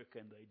had to work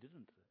and they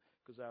didn't,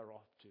 because they were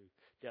off to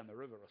down the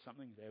river or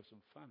something to have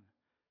some fun.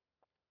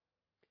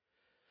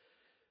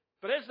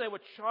 But as they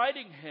were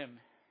chiding him,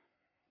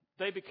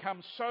 they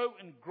become so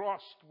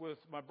engrossed with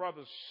my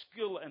brother's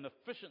skill and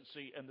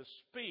efficiency and the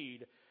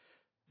speed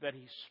that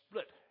he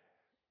split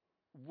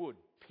wood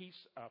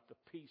piece after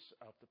piece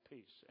after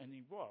piece. And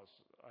he was,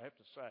 I have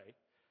to say,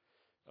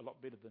 a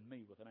lot better than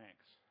me with an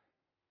axe.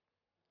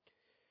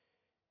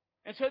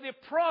 And so their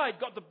pride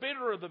got the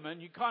better of them,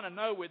 and you kind of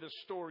know where the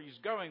story's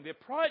going. Their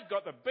pride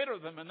got the better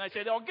of them, and they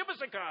said, "Oh, give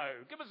us a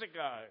go, give us a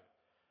go."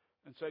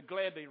 And so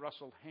gladly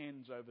Russell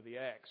hands over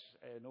the axe,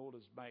 and all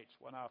his mates,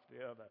 one after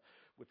the other,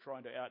 were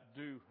trying to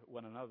outdo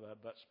one another,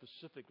 but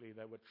specifically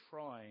they were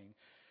trying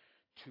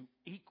to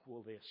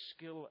equal their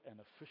skill and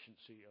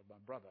efficiency of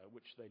my brother,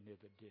 which they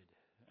never did.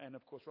 And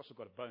of course Russell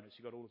got a bonus.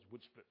 He got all his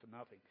wood split for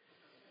nothing.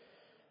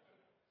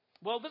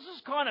 Well, this is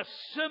kind of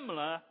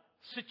similar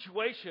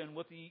situation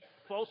with the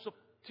false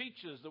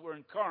teachers that were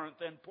in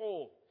Corinth and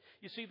Paul.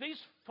 You see, these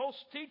false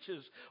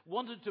teachers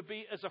wanted to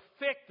be as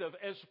effective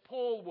as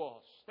Paul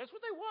was. That's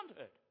what they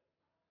wanted.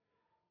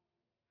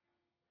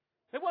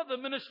 They wanted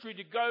the ministry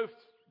to go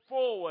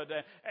forward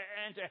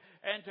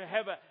and to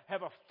have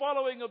a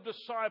following of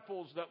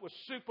disciples that were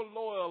super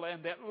loyal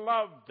and that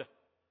loved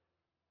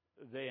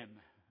them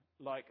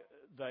like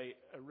they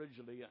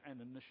originally and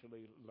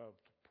initially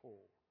loved Paul.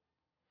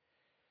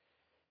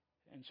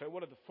 And so what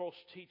did the false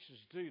teachers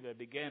do? They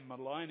began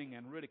maligning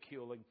and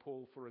ridiculing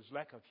Paul for his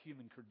lack of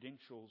human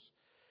credentials.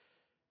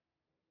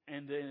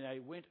 And then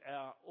they went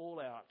all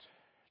out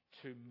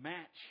to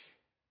match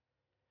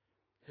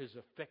his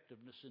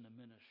effectiveness in the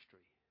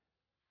ministry.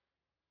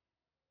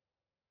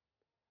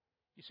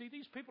 You see,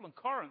 these people in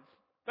Corinth,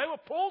 they were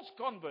Paul's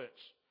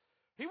converts.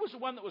 He was the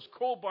one that was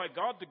called by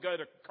God to go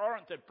to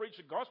Corinth and preach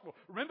the gospel.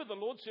 Remember, the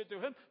Lord said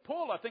to him,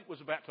 Paul, I think, was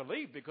about to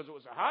leave because it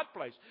was a hard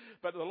place.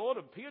 But the Lord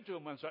appeared to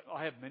him and said,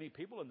 I have many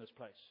people in this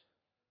place.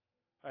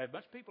 I have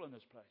much people in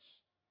this place.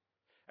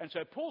 And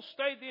so Paul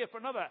stayed there for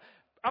another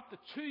up to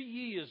 2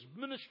 years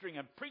ministering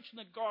and preaching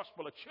the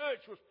gospel. A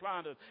church was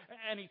planted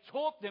and he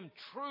taught them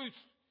truth.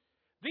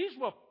 These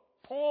were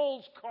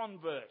Paul's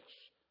converts,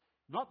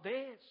 not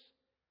theirs.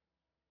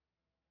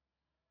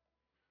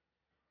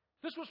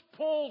 This was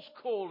Paul's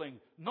calling,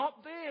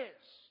 not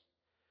theirs.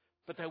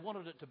 But they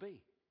wanted it to be.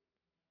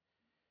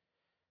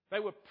 They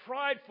were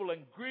prideful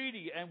and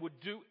greedy and would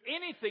do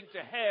anything to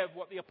have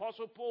what the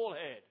Apostle Paul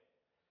had.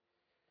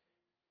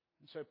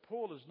 And so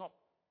Paul is not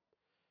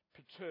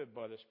perturbed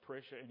by this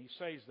pressure, and he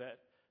says that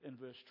in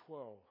verse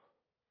 12.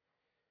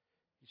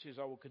 He says,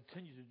 I will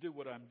continue to do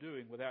what I'm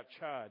doing without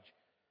charge.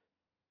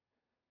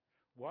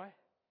 Why?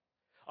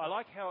 I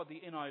like how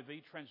the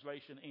NIV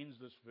translation ends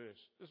this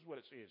verse. This is what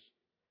it says.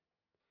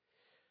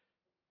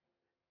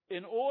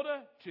 In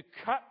order to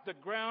cut the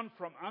ground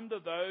from under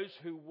those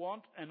who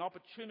want an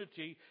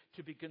opportunity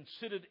to be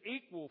considered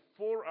equal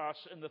for us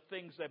in the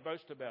things they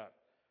boast about.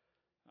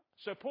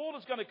 So Paul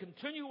is going to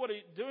continue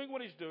doing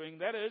what he's doing.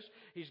 That is,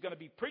 he's going to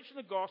be preaching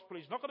the gospel.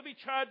 He's not going to be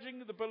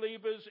charging the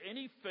believers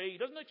any fee. He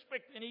doesn't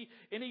expect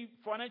any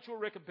financial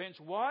recompense.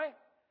 Why?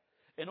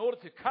 In order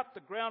to cut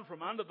the ground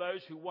from under those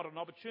who want an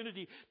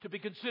opportunity to be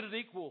considered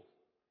equal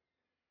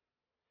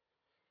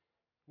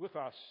with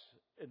us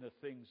in the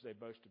things they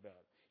boast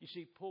about. You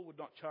see, Paul would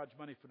not charge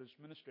money for this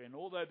ministry, and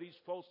although these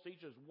false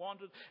teachers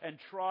wanted and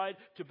tried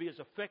to be as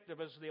effective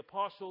as the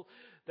apostle,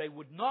 they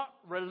would not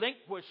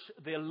relinquish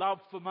their love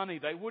for money.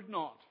 They would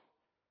not.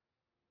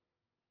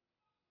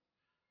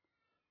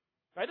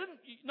 They didn't,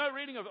 no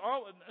reading of,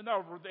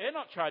 no, they're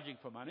not charging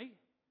for money.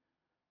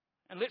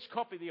 And let's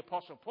copy the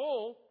Apostle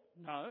Paul.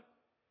 No.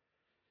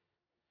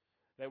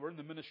 They were in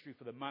the ministry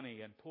for the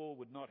money, and Paul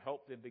would not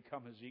help them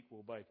become his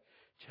equal by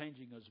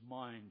changing his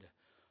mind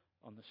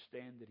on the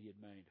stand that he had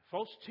made.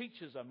 False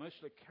teachers are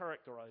mostly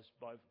characterized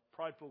by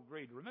prideful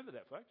greed. Remember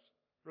that, folks.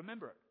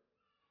 Remember it.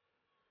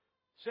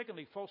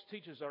 Secondly, false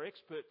teachers are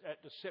expert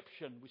at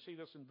deception. We see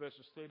this in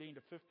verses 13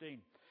 to 15.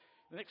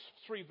 The next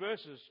 3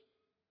 verses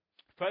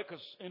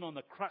focus in on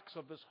the crux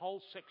of this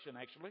whole section,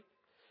 actually.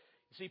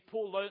 You see,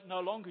 Paul no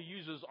longer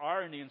uses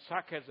irony and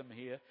sarcasm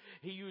here.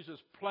 He uses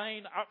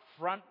plain,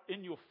 upfront,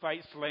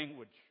 in-your-face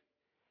language.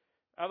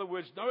 In other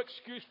words, no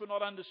excuse for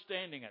not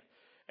understanding it.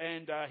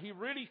 And he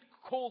really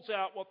calls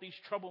out what these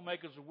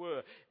troublemakers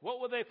were. What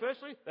were they,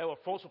 firstly? They were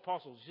false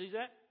apostles. You see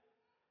that?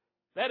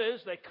 That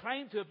is, they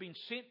claimed to have been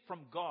sent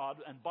from God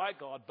and by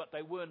God, but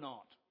they were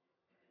not.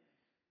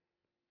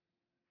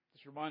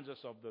 This reminds us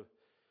of the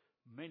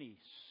many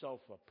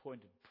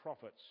self-appointed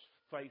prophets,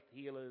 faith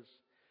healers,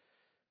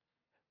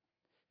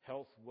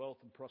 health, wealth,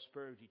 and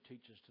prosperity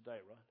teachers today,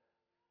 right?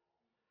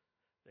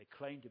 They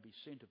claim to be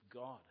sent of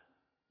God.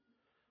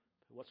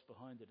 But what's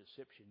behind the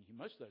deception?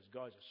 Most of those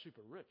guys are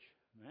super rich,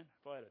 man.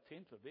 If I had a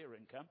tenth of their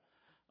income,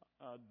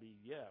 I'd be,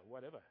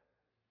 whatever.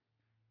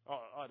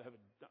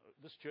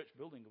 This church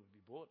building would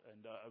be bought,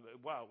 and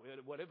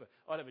whatever.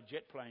 I'd have a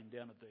jet plane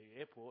down at the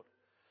airport.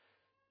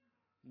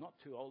 Not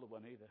too old a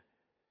one either.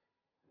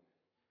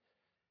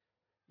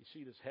 You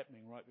see this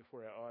happening right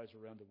before our eyes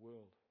around the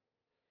world.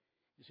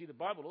 You see, the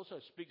Bible also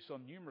speaks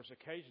on numerous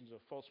occasions of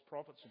false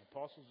prophets and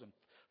apostles and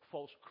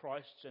false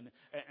Christs and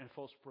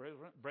false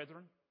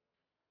brethren.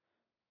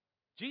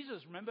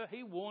 Jesus, remember,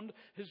 he warned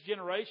his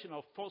generation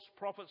of false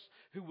prophets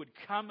who would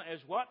come as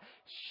what?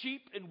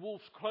 Sheep in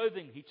wolf's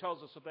clothing. He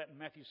tells us of that in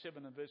Matthew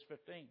 7 and verse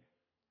 15.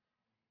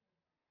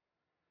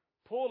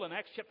 Paul in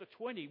Acts chapter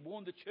 20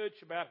 warned the church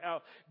about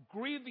how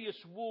grievous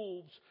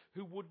wolves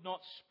who would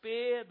not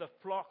spare the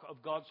flock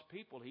of God's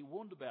people. He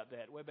warned about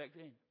that way back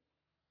then.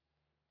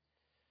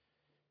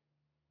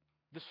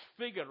 This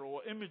figure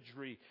or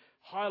imagery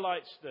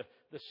highlights the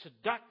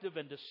seductive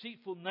and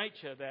deceitful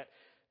nature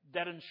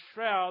that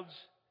enshrouds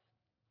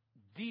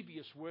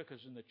devious workers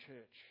in the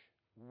church,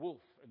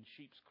 wolf in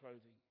sheep's clothing.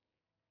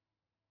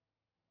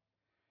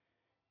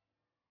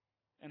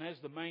 And as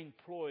the main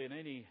ploy in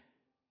any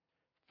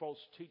false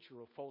teacher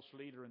or false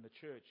leader in the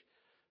church,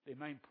 their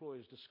main ploy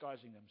is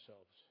disguising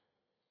themselves.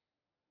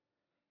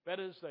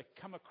 That is, they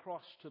come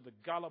across to the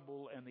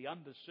gullible and the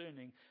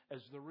undiscerning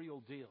as the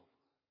real deal.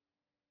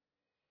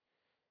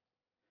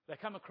 They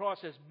come across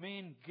as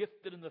men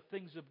gifted in the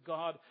things of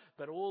God,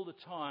 but all the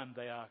time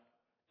they are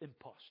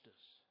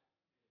imposters.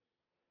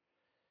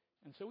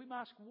 And so we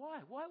ask, why?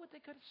 Why would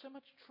they go to so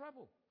much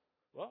trouble?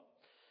 Well,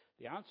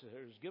 the answer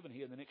is given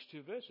here in the next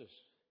 2 verses.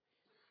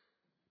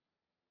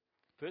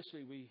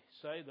 Firstly, we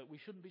say that we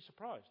shouldn't be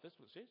surprised. That's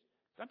what it says.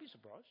 Don't be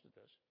surprised at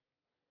this.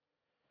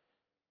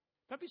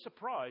 Don't be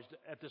surprised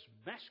at this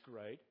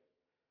masquerade,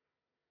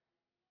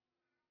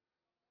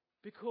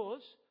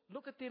 because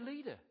look at their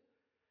leader.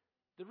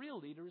 The real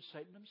leader is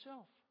Satan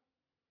himself.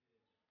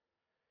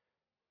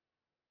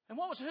 And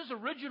what was his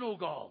original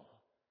goal?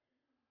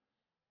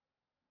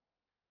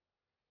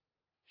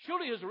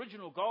 Surely his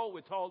original goal,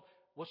 we're told,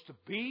 was to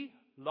be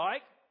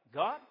like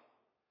God.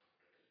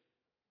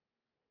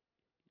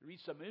 You read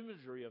some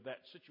imagery of that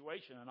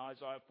situation in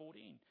Isaiah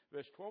 14,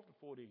 verse 12 to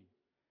 14.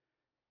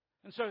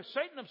 And so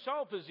Satan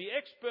himself is the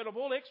expert of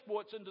all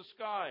exploits in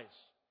disguise.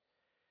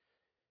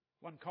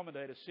 One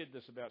commentator said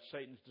this about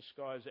Satan's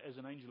disguise as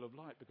an angel of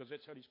light, because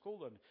that's how he's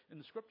called in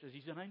the scriptures.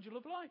 He's an angel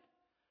of light.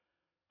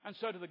 And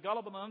so to the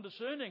gullible and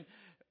undiscerning,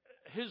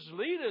 his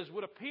leaders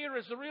would appear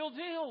as the real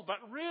deal,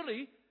 but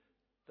really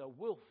the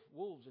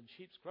wolves in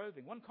sheep's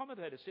clothing. One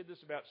commentator said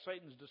this about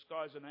Satan's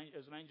disguise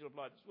as an angel of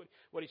light. This is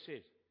what he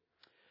says.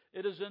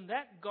 It is in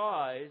that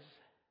guise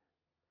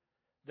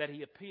that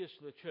he appears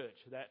to the church,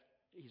 that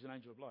he's an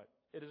angel of light.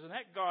 It is in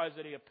that guise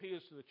that he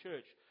appears to the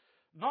church,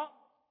 not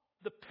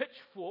the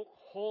pitchfork,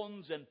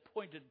 horns, and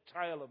pointed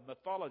tail of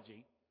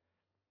mythology.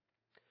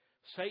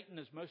 Satan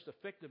is most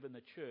effective in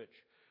the church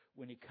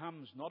when he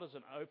comes not as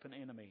an open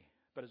enemy,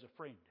 but as a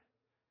friend.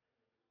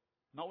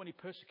 Not when he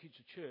persecutes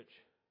the church,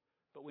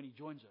 but when he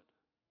joins it.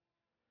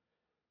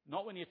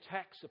 Not when he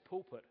attacks the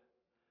pulpit,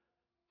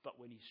 but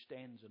when he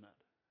stands in it.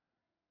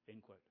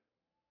 End quote.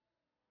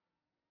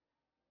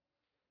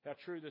 How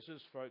true this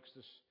is, folks.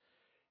 This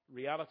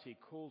reality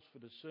calls for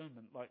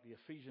discernment like the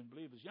Ephesian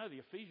believers. You know,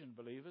 the Ephesian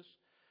believers,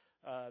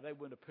 they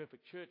weren't a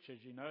perfect church, as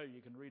you know.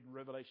 You can read in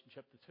Revelation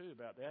chapter 2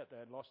 about that.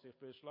 They had lost their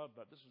first love,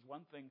 but this is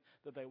one thing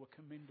that they were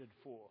commended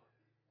for.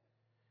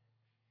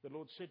 The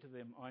Lord said to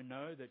them, I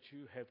know that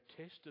you have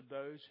tested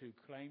those who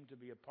claim to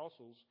be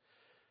apostles,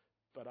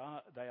 but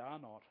they are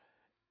not,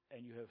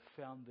 and you have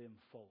found them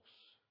false.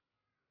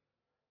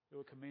 They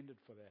were commended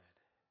for that.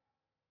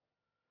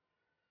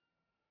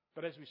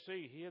 But as we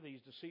see here,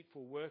 these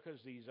deceitful workers,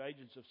 these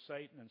agents of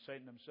Satan and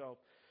Satan himself,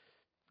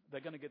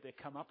 they're going to get their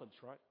comeuppance,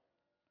 right?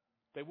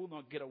 They will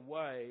not get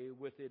away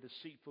with their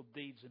deceitful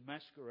deeds and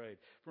masquerade.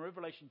 From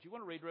Revelation, if you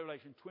want to read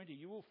Revelation 20,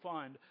 you will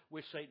find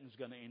where Satan's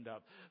going to end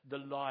up. The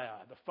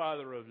liar, the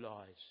father of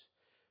lies,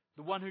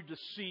 the one who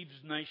deceives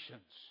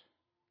nations.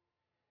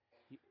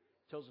 He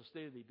tells us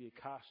there that he'd be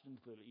cast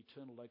into the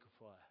eternal lake of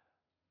fire.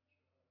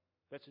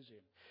 That's his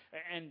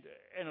end.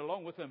 And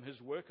along with him,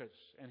 his workers.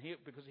 And here,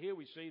 because here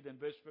we see then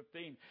verse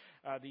 15,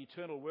 the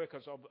eternal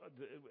workers of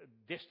the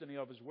destiny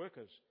of his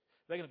workers.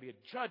 They're going to be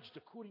judged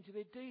according to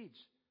their deeds.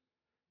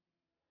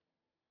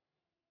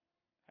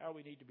 How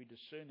we need to be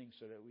discerning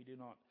so that we do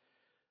not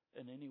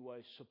in any way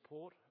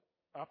support,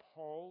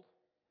 uphold,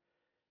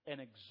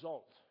 and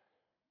exalt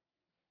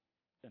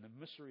in the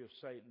mystery of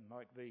Satan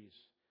like these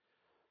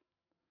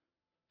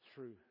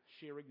through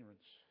sheer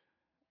ignorance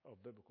of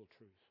biblical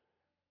truth.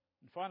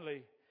 And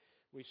finally,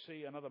 we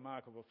see another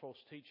mark of a false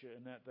teacher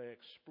in that they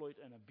exploit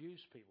and abuse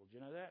people. Do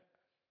you know that?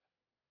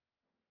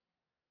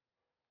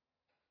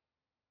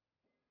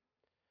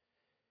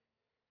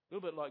 A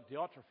little bit like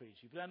Diotrephes.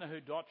 If you don't know who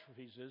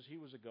Diotrephes is, he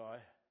was a guy,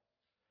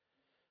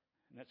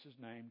 and that's his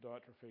name,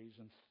 Diotrephes,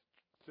 in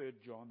 3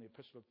 John, the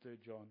epistle of 3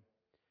 John.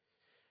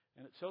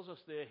 And it tells us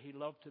there he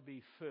loved to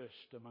be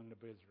first among the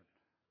brethren.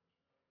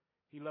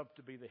 He loved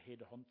to be the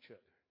head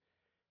honcho.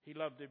 He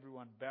loved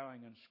everyone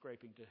bowing and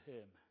scraping to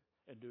him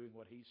and doing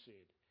what he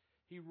said.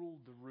 He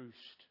ruled the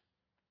roost.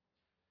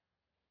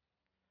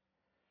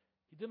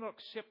 He did not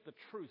accept the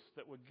truth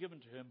that were given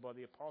to him by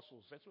the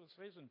apostles. That's what it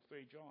says in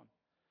 3 John.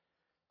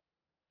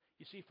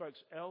 You see, folks,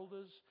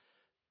 elders,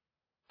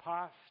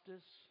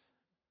 pastors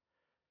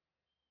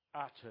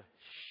are to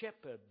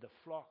shepherd the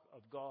flock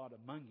of God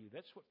among you.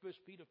 That's what 1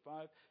 Peter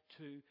 5,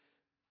 2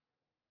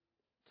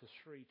 to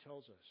 3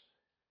 tells us.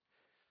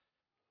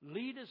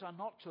 Leaders are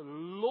not to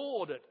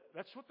lord it.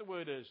 That's what the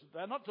word is.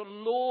 They're not to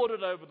lord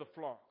it over the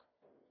flock.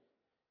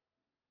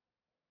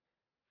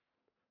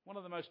 One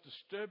of the most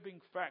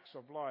disturbing facts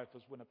of life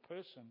is when a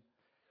person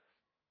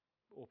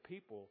or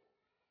people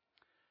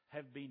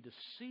have been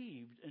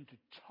deceived into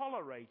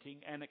tolerating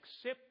and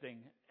accepting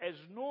as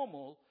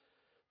normal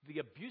the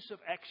abusive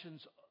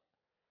actions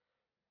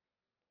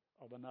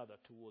of another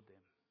toward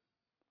them.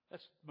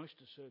 That's most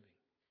disturbing.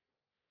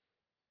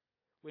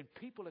 When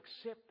people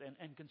accept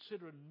and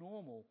consider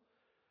normal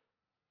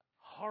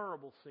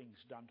horrible things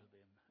done to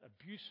them,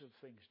 abusive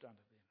things done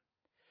to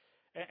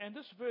them. And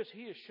this verse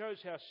here shows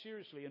how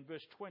seriously, in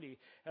verse 20,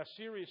 how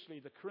seriously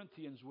the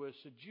Corinthians were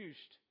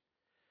seduced,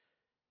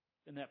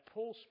 in that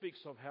Paul speaks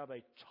of how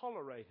they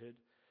tolerated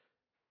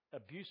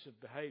abusive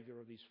behavior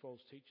of these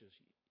false teachers.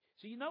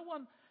 See, no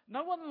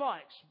one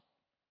likes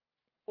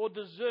or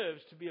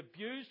deserves to be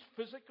abused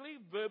physically,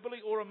 verbally,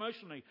 or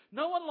emotionally.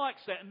 No one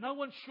likes that, and no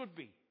one should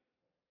be.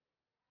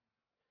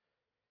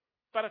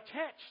 But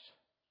attached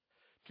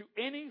to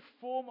any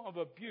form of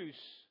abuse,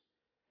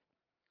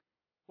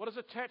 what is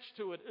attached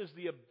to it is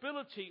the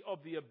ability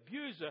of the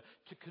abuser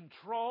to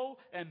control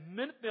and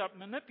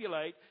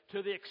manipulate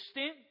to the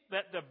extent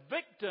that the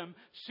victim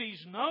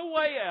sees no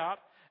way out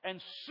and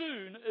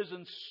soon is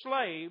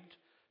enslaved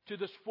to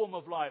this form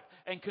of life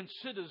and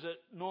considers it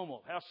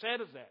normal. How sad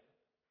is that?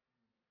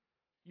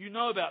 You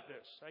know about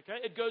this, okay?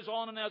 It goes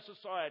on in our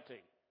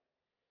society.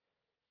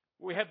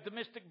 We have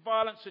domestic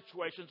violence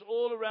situations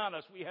all around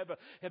us. We have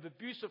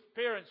abusive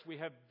parents. We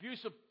have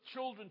abusive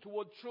children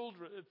toward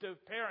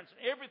parents.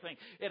 Everything.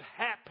 It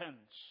happens.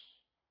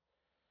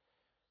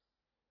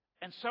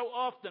 And so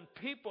often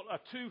people are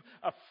too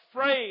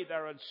afraid.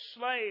 They're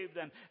enslaved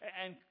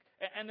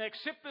and they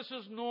accept this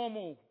as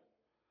normal.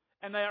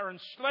 And they are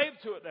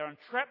enslaved to it. They're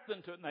entrapped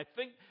into it. And they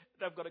think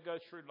they've got to go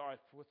through life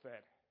with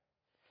that.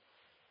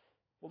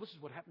 Well, this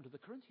is what happened to the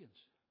Corinthians.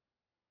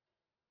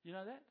 You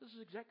know that? This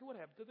is exactly what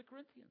happened to the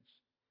Corinthians.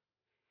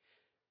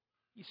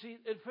 You see,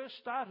 it first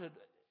started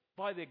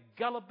by their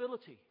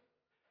gullibility,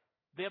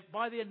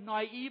 by their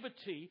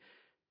naivety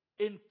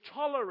in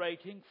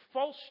tolerating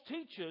false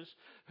teachers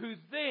who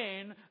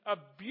then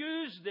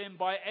abused them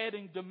by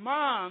adding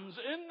demands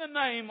in the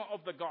name of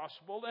the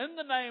gospel, in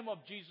the name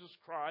of Jesus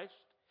Christ.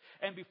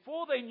 And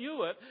before they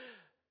knew it,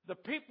 the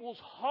people's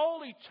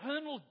whole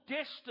eternal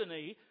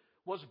destiny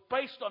was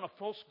based on a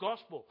false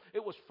gospel.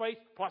 It was faith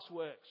plus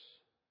works.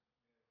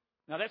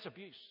 Now that's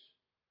abuse.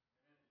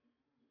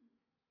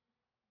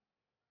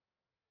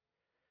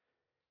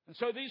 And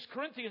so these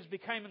Corinthians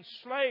became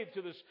enslaved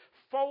to this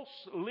false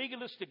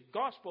legalistic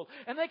gospel,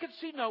 and they could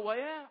see no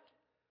way out.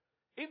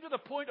 Even to the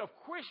point of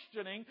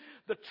questioning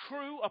the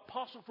true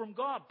apostle from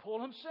God,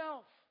 Paul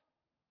himself.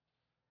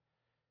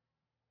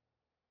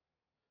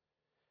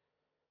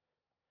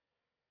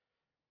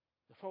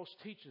 The false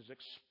teachers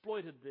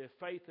exploited their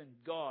faith in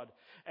God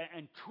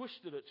and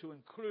twisted it to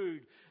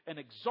include an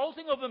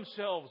exalting of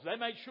themselves. They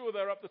made sure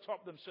they're up the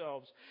top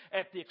themselves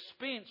at the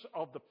expense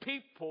of the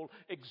people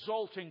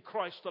exalting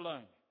Christ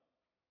alone.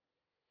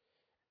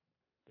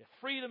 Their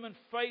freedom and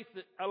faith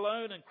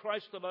alone in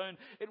Christ alone,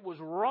 it was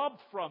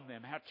robbed from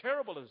them. How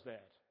terrible is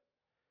that?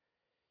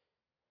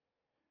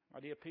 My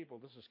dear people,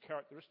 this is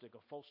characteristic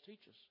of false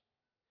teachers.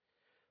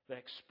 They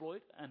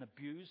exploit and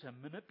abuse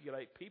and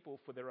manipulate people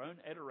for their own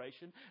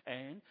adoration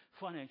and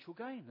financial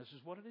gain. This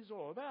is what it is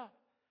all about.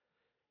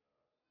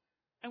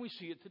 And we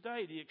see it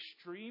today, the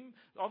extreme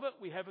of it.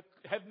 We have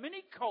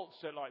many cults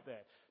that are like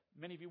that.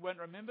 Many of you won't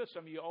remember.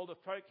 Some of you older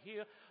folk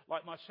here,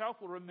 like myself,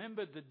 will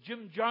remember the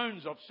Jim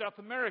Jones of South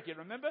America.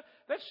 Remember?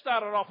 That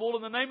started off all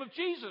in the name of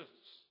Jesus.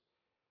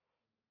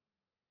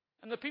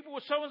 And the people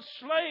were so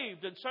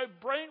enslaved and so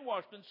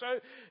brainwashed and so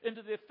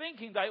into their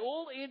thinking, they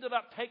all ended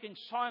up taking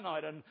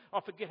cyanide, and I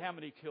forget how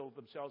many killed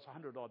themselves,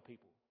 100-odd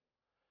people.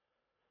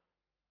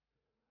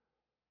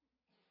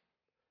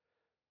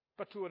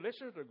 But to a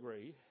lesser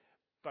degree,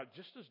 but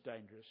just as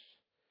dangerous,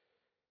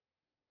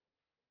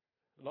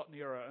 a lot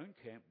near our own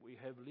camp, we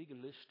have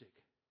legalistic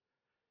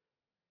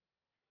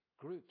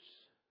groups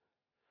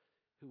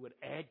who would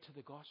add to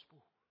the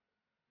gospel.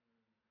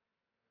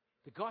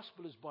 The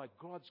gospel is by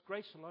God's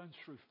grace alone,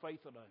 through faith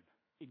alone,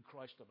 in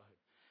Christ alone,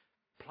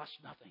 plus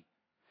nothing.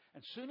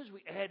 And as soon as we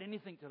add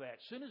anything to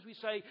that, as soon as we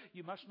say,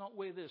 you must not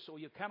wear this, or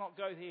you cannot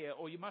go here,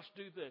 or you must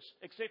do this,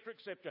 etc.,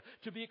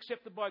 to be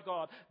accepted by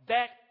God,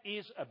 that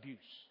is abuse.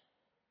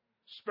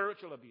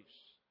 Spiritual abuse.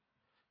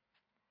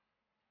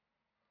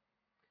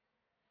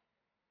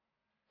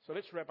 So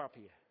let's wrap up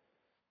here.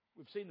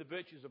 We've seen the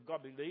virtues of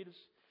godly leaders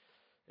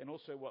and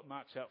also what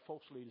marks out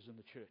false leaders in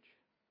the church.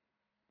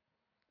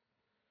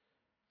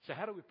 So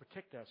how do we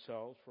protect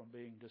ourselves from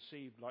being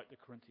deceived like the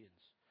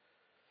Corinthians?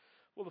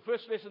 Well, the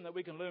first lesson that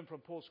we can learn from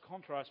Paul's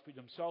contrast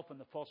between himself and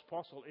the false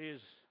apostle is,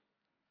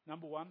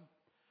 number one,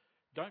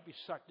 don't be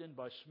sucked in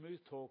by smooth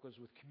talkers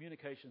with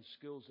communication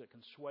skills that can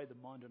sway the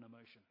mind and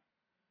emotion.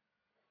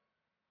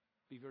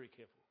 Be very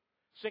careful.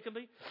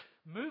 Secondly,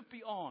 move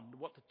beyond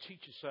what the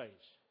teacher says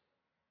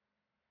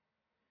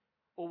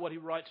or what he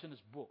writes in his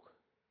book,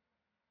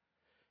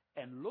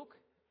 and look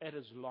at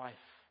his life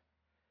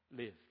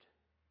lived.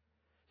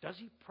 Does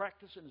he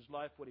practice in his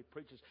life what he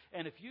preaches?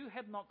 And if you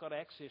have not got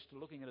access to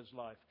looking at his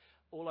life,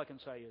 all I can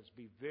say is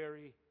be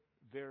very,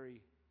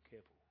 very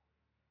careful.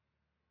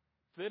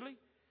 Thirdly,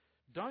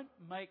 don't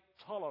make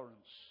tolerance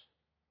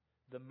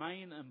the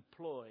main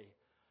employ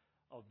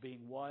of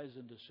being wise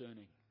and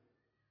discerning.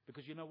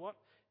 Because you know what?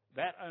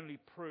 That only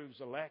proves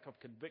a lack of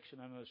conviction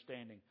and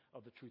understanding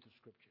of the truth of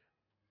Scripture.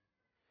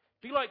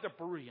 Be like the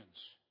Bereans.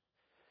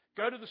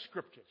 Go to the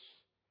Scriptures.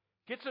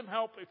 Get some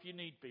help if you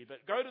need be,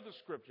 but go to the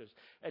Scriptures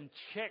and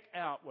check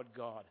out what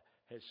God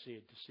has said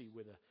to see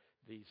whether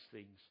these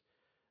things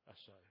are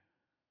so.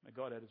 May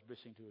God add his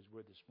blessing to his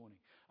word this morning.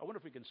 I wonder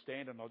if we can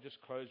stand, and I'll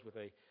just close with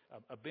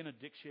a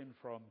benediction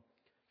from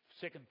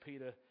 2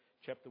 Peter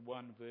chapter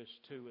 1, verse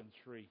 2 and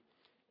 3,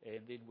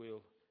 and then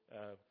we'll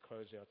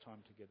close our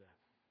time together.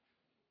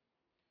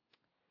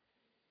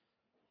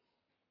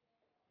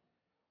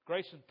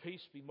 Grace and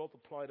peace be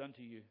multiplied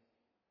unto you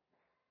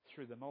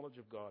through the knowledge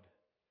of God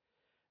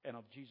and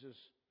of Jesus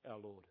our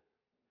Lord,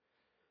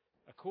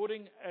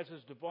 according as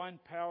his divine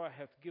power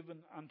hath given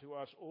unto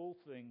us all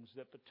things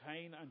that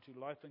pertain unto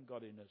life and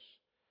godliness,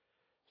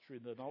 through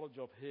the knowledge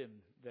of him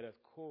that hath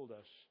called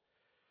us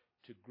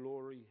to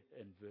glory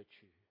and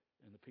virtue.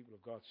 And the people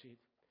of God said,